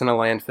reason why it's in a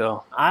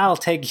landfill. I'll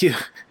take you.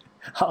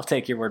 I'll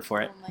take your word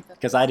for it Oh my God.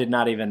 because I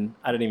didn't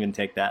even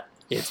take that.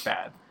 It's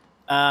bad.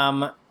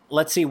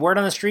 Let's see. Word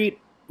on the street.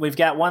 We've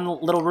got one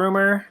little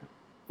rumor,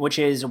 which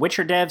is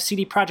Witcher dev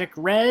CD Projekt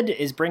Red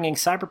is bringing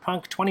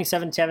Cyberpunk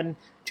 2077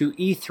 to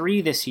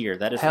E3 this year.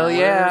 That is Hell the word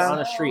yeah. on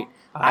the street.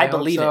 I I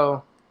believe hope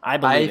so. I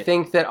believe I it.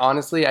 think that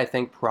honestly, I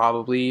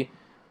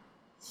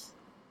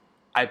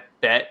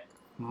bet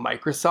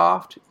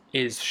Microsoft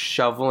is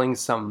shoveling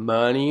some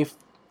money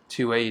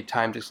to a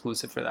timed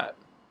exclusive for that.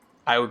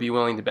 I would be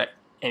willing to bet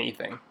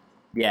anything.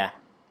 Yeah.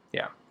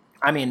 Yeah.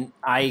 I mean,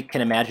 I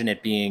can imagine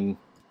it being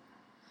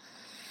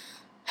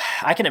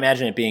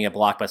a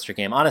blockbuster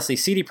game. Honestly,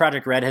 CD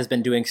Projekt Red has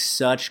been doing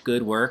such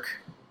good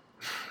work.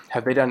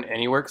 Have they done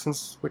any work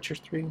since Witcher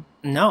 3?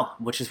 No,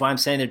 which is why I'm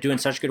saying they're doing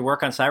such good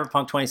work on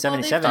Cyberpunk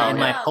 2077 Well, in they've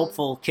my done-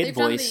 hopeful kid They've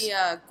voice.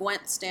 done the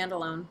Gwent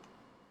standalone.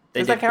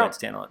 They Does did that count?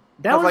 good standalone.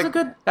 That That's was like a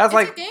good. That's It's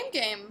like, a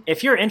game.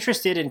 If you're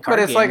interested in card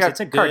but it's games, like it's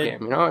a good card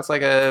game. You know, it's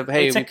like a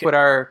hey, It's we a- put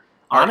our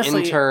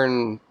honestly,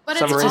 intern But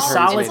summer it's a interns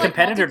solid made it.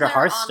 competitor to multiplayer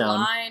Hearthstone.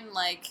 Online,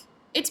 like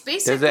it's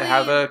basically. Does it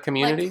have a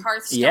community? Like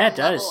Hearthstone Yeah, it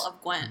does. level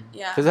of Gwent.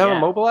 Yeah. Does it have Yeah. a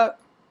mobile app?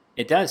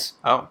 It does.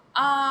 Oh,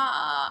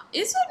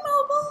 Is it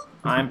mobile?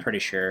 I'm pretty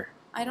sure.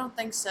 I don't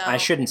think so. I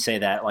shouldn't say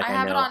that like I I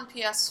have know. it on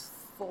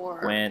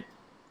PS4. Went.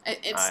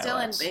 It's still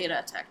in iOS.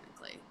 beta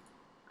technically.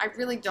 I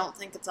really don't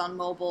think it's on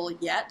mobile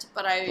yet,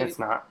 but it's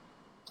not.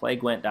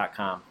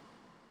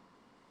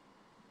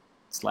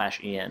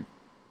 playgwent.com/en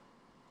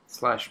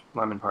 /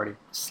 Lemon Party.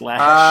 /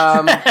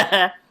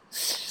 slash.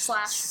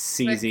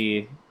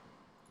 CZ.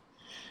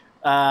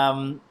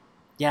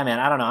 Yeah, man,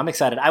 I don't know. I'm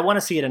excited. I want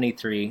to see it in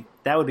E3.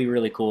 That would be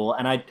really cool.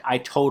 And I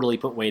totally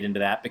put weight into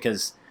that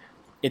because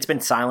it's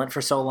been silent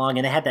for so long.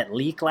 And they had that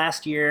leak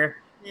last year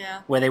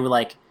Yeah. where they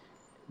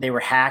were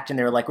hacked and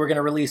they were like, we're going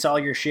to release all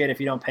your shit if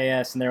you don't pay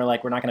us. And they were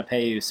like, we're not going to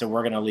pay you, so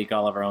we're going to leak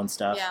all of our own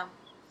stuff. Yeah.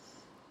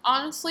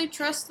 Honestly,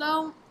 Tris,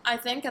 though, I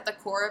think at the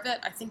core of it,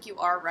 I think you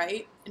are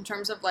right in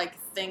terms of like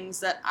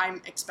things that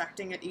I'm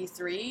expecting at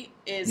E3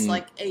 is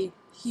like a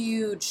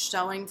huge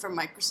showing from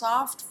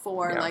Microsoft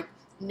for Yeah. like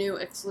new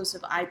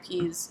exclusive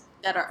IPs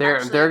that are They're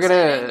actually gonna-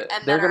 exciting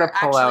and they're that gonna are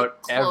pull actually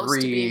out close to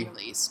every- being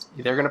released.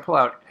 They're gonna pull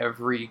out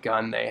every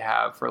gun they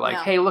have for like,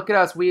 Yeah. hey, look at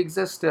us, we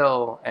exist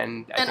still,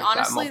 and I And think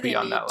honestly, that won't they be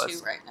on need that to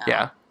list. right now.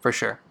 Yeah, for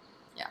sure,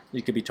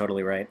 You could be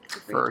totally right.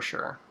 for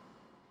sure.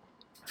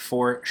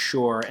 For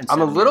sure. And I'm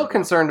a 7 little years ago.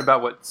 concerned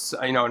about what's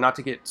not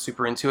to get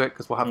super into it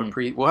because we'll have a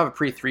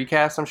pre-3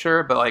 cast, I'm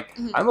sure, but like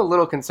Mhm. I'm a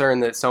little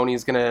concerned that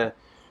Sony's gonna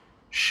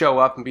show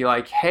up and be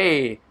like,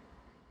 hey,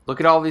 look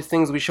at all these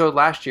things we showed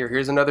last year.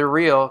 Here's another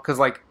reel, because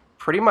like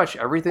pretty much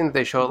everything that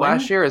they showed When-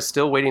 last year is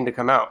still waiting to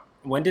come out.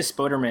 When does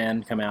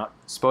Spoderman come out?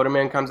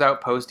 Spoderman comes out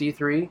post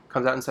E3,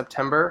 comes out in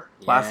September.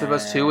 Last of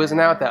Us 2 Yeah. isn't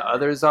out. That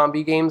other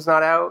zombie game's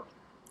not out.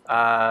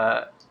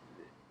 I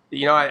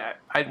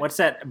What's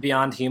that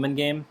Beyond Human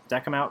game? Did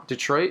that come out?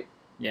 Detroit.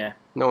 Yeah.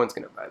 No one's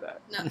gonna buy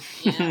that. No,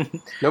 yeah.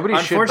 Nobody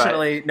should buy it.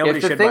 Unfortunately, nobody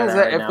if the should buy things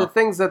that right if now. the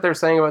things that they're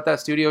saying about that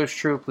studio is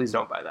true, please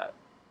don't buy that.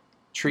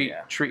 Treat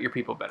your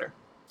people better.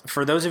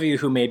 For those of you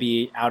who may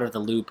be out of the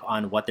loop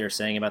on what they're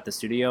saying about the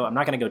studio, I'm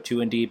not going to go too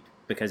in deep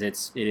because it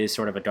is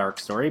sort of a dark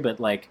story,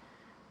 but like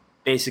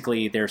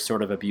basically they're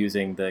sort of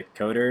abusing the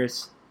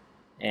coders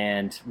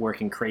and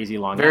working crazy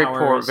long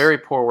hours. Very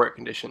poor work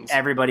conditions.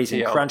 Everybody's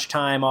in TL. crunch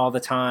time all the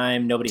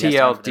time. Nobody has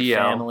time for their TLDL.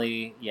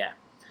 family. Yeah.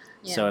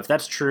 Yeah. So if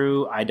that's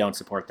true, I don't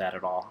support that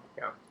at all.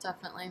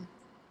 Definitely.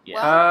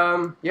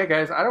 Yeah. Yeah,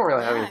 guys, I don't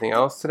really have Yeah, anything I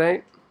else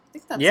today. I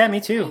think that's Yeah, it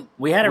me for too.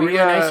 We had a We, really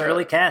nice uh,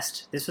 early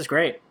cast. This was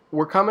great.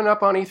 We're coming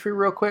up on E3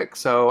 real quick,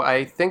 so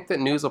I think that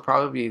news will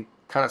probably be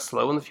kind of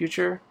slow in the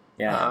future.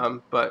 Yeah.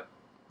 But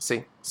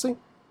see.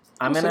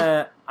 I'm we'll see.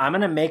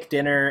 gonna make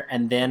dinner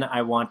and then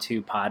I want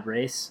to pod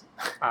race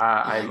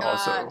I'm God,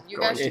 also you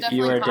going guys should If to.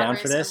 you definitely are down pod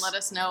for race this. and let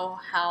us know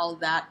how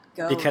that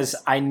goes. because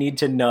I need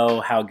to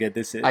know how good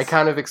this is. I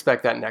kind of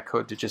expect that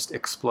netcode to just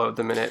explode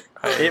the minute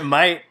It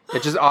might.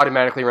 it just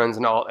automatically runs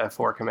an Alt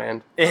F4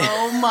 command.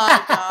 Oh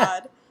my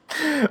god.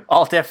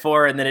 Alt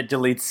F4 and then it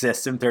deletes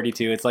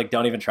System32. It's like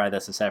don't even try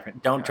this a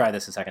second. Don't try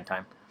this a second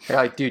time. They're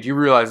like, dude, you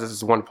realize this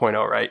is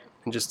 1.0, right?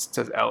 And just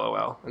says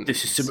LOL. And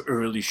This is some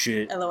early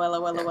shit. LOL.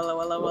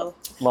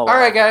 Lol. all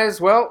right, guys.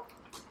 Well,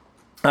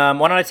 Why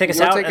don't I take us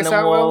You wanna out take and us then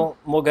out,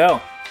 we'll go.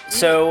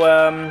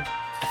 So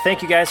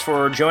thank you guys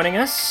for joining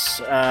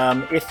us.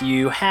 If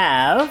you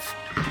have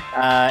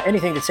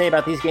anything to say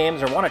about these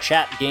games or want to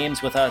chat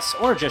games with us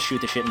or just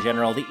shoot the shit in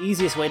general, the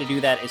easiest way to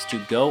do that is to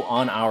go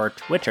on our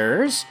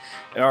Twitters.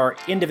 Our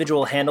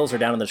individual handles are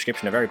down in the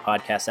description of every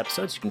podcast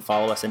episode, so you can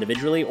follow us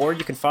individually, or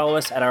you can follow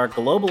us at our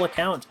global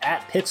account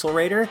at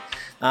PixelRaider.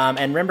 And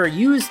remember,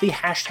 use the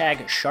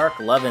hashtag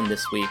SharkLovin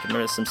this week. And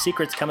there's some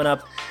secrets coming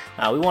up.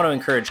 We want to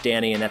encourage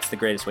Danny, and that's the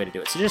greatest way to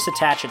do it. So just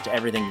attach it to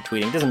everything you're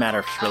tweeting. It doesn't matter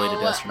if it's related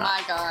to us or not.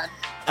 Oh my god.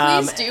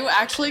 Please do,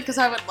 actually, because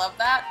I would love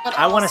that. But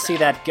I want to also- see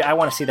that. I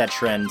want to see that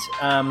trend.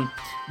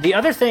 The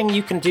other thing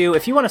you can do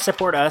if you want to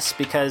support us,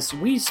 because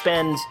we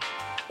spend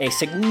a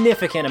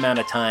significant amount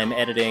of time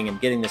editing and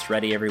getting this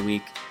ready every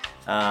week,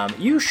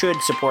 you should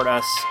support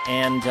us.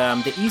 And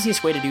the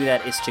easiest way to do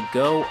that is to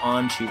go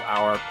onto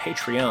our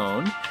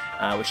Patreon,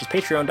 which is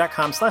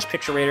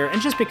patreon.com/PictureRater,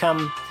 and just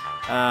become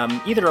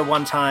either a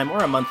one-time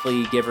or a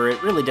monthly giver.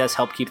 It really does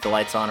help keep the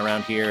lights on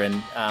around here,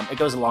 and it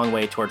goes a long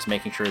way towards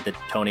making sure that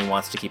Tony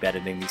wants to keep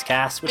editing these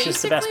casts, which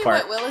is the best part.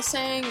 Basically, what Will is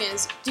saying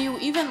is, do you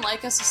even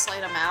like us a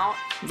slight amount?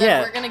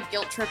 Then we're gonna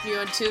guilt trip you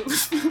into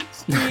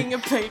being a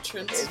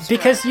patron.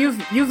 Because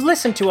you've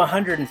listened to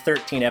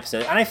 113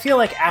 episodes, and I feel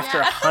like after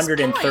Yeah, at this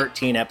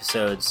 113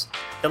 episodes,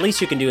 the least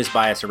you can do is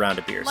buy us a round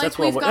of beer. So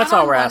Like, that's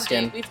all we're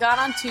asking. We've gone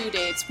on 2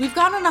 dates. We've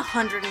gone on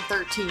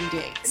 113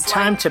 dates.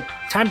 Time to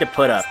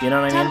put up. You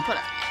know what I Time mean? to put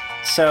up.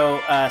 So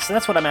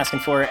that's what I'm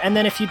asking for. And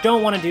then if you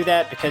don't want to do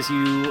that because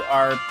you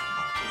are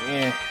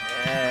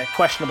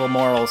questionable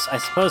morals, I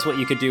suppose what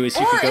you could do is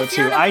you could go if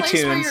you're to in a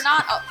place where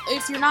iTunes.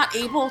 if you're not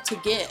able to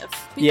give. Because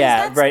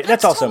Yeah, right.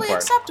 That's also totally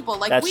important. acceptable.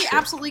 Like, That's we true.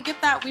 absolutely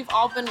get that. We've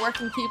all been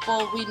working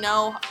people. We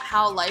know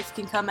how life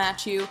can come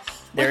at you.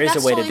 There is a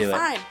that's way to totally do it.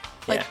 fine.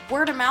 Like, Yeah.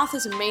 word of mouth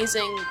is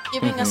amazing.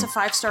 Giving us a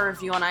 5-star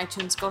review on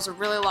iTunes goes a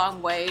really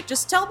long way.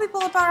 Just tell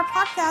people about our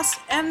podcast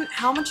and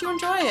how much you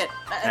enjoy it.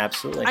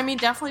 Absolutely. I mean,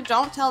 definitely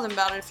don't tell them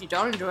about it if you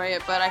don't enjoy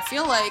it, but I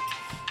feel like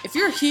if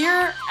you're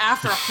here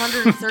after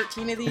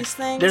 113 of these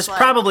things, There's like,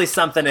 probably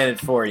something in it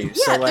for you.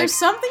 yeah, So like, there's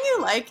something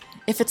you like.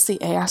 If it's the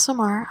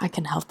ASMR, I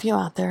can help you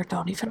out there.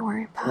 Don't even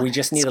worry about it. we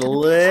just need It's a gonna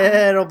be fun.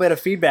 little bit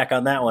of feedback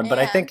on that one, but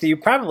I And- think you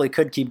probably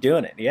could keep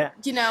doing it. Yeah.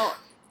 You know,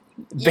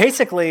 yeah.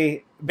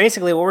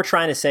 Basically, what we're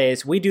trying to say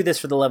is we do this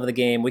for the love of the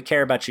game. We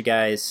care about you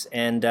guys,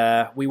 and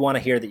we want to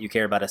hear that you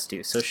care about us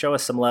too. So show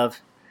us some love,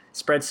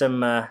 spread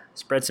some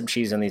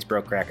cheese on these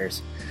broke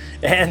crackers,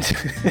 and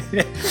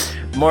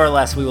more or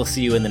less, we will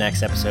see you in the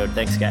next episode.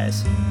 Thanks,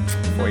 guys,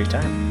 for your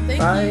time.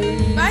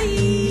 Thank you.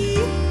 Bye.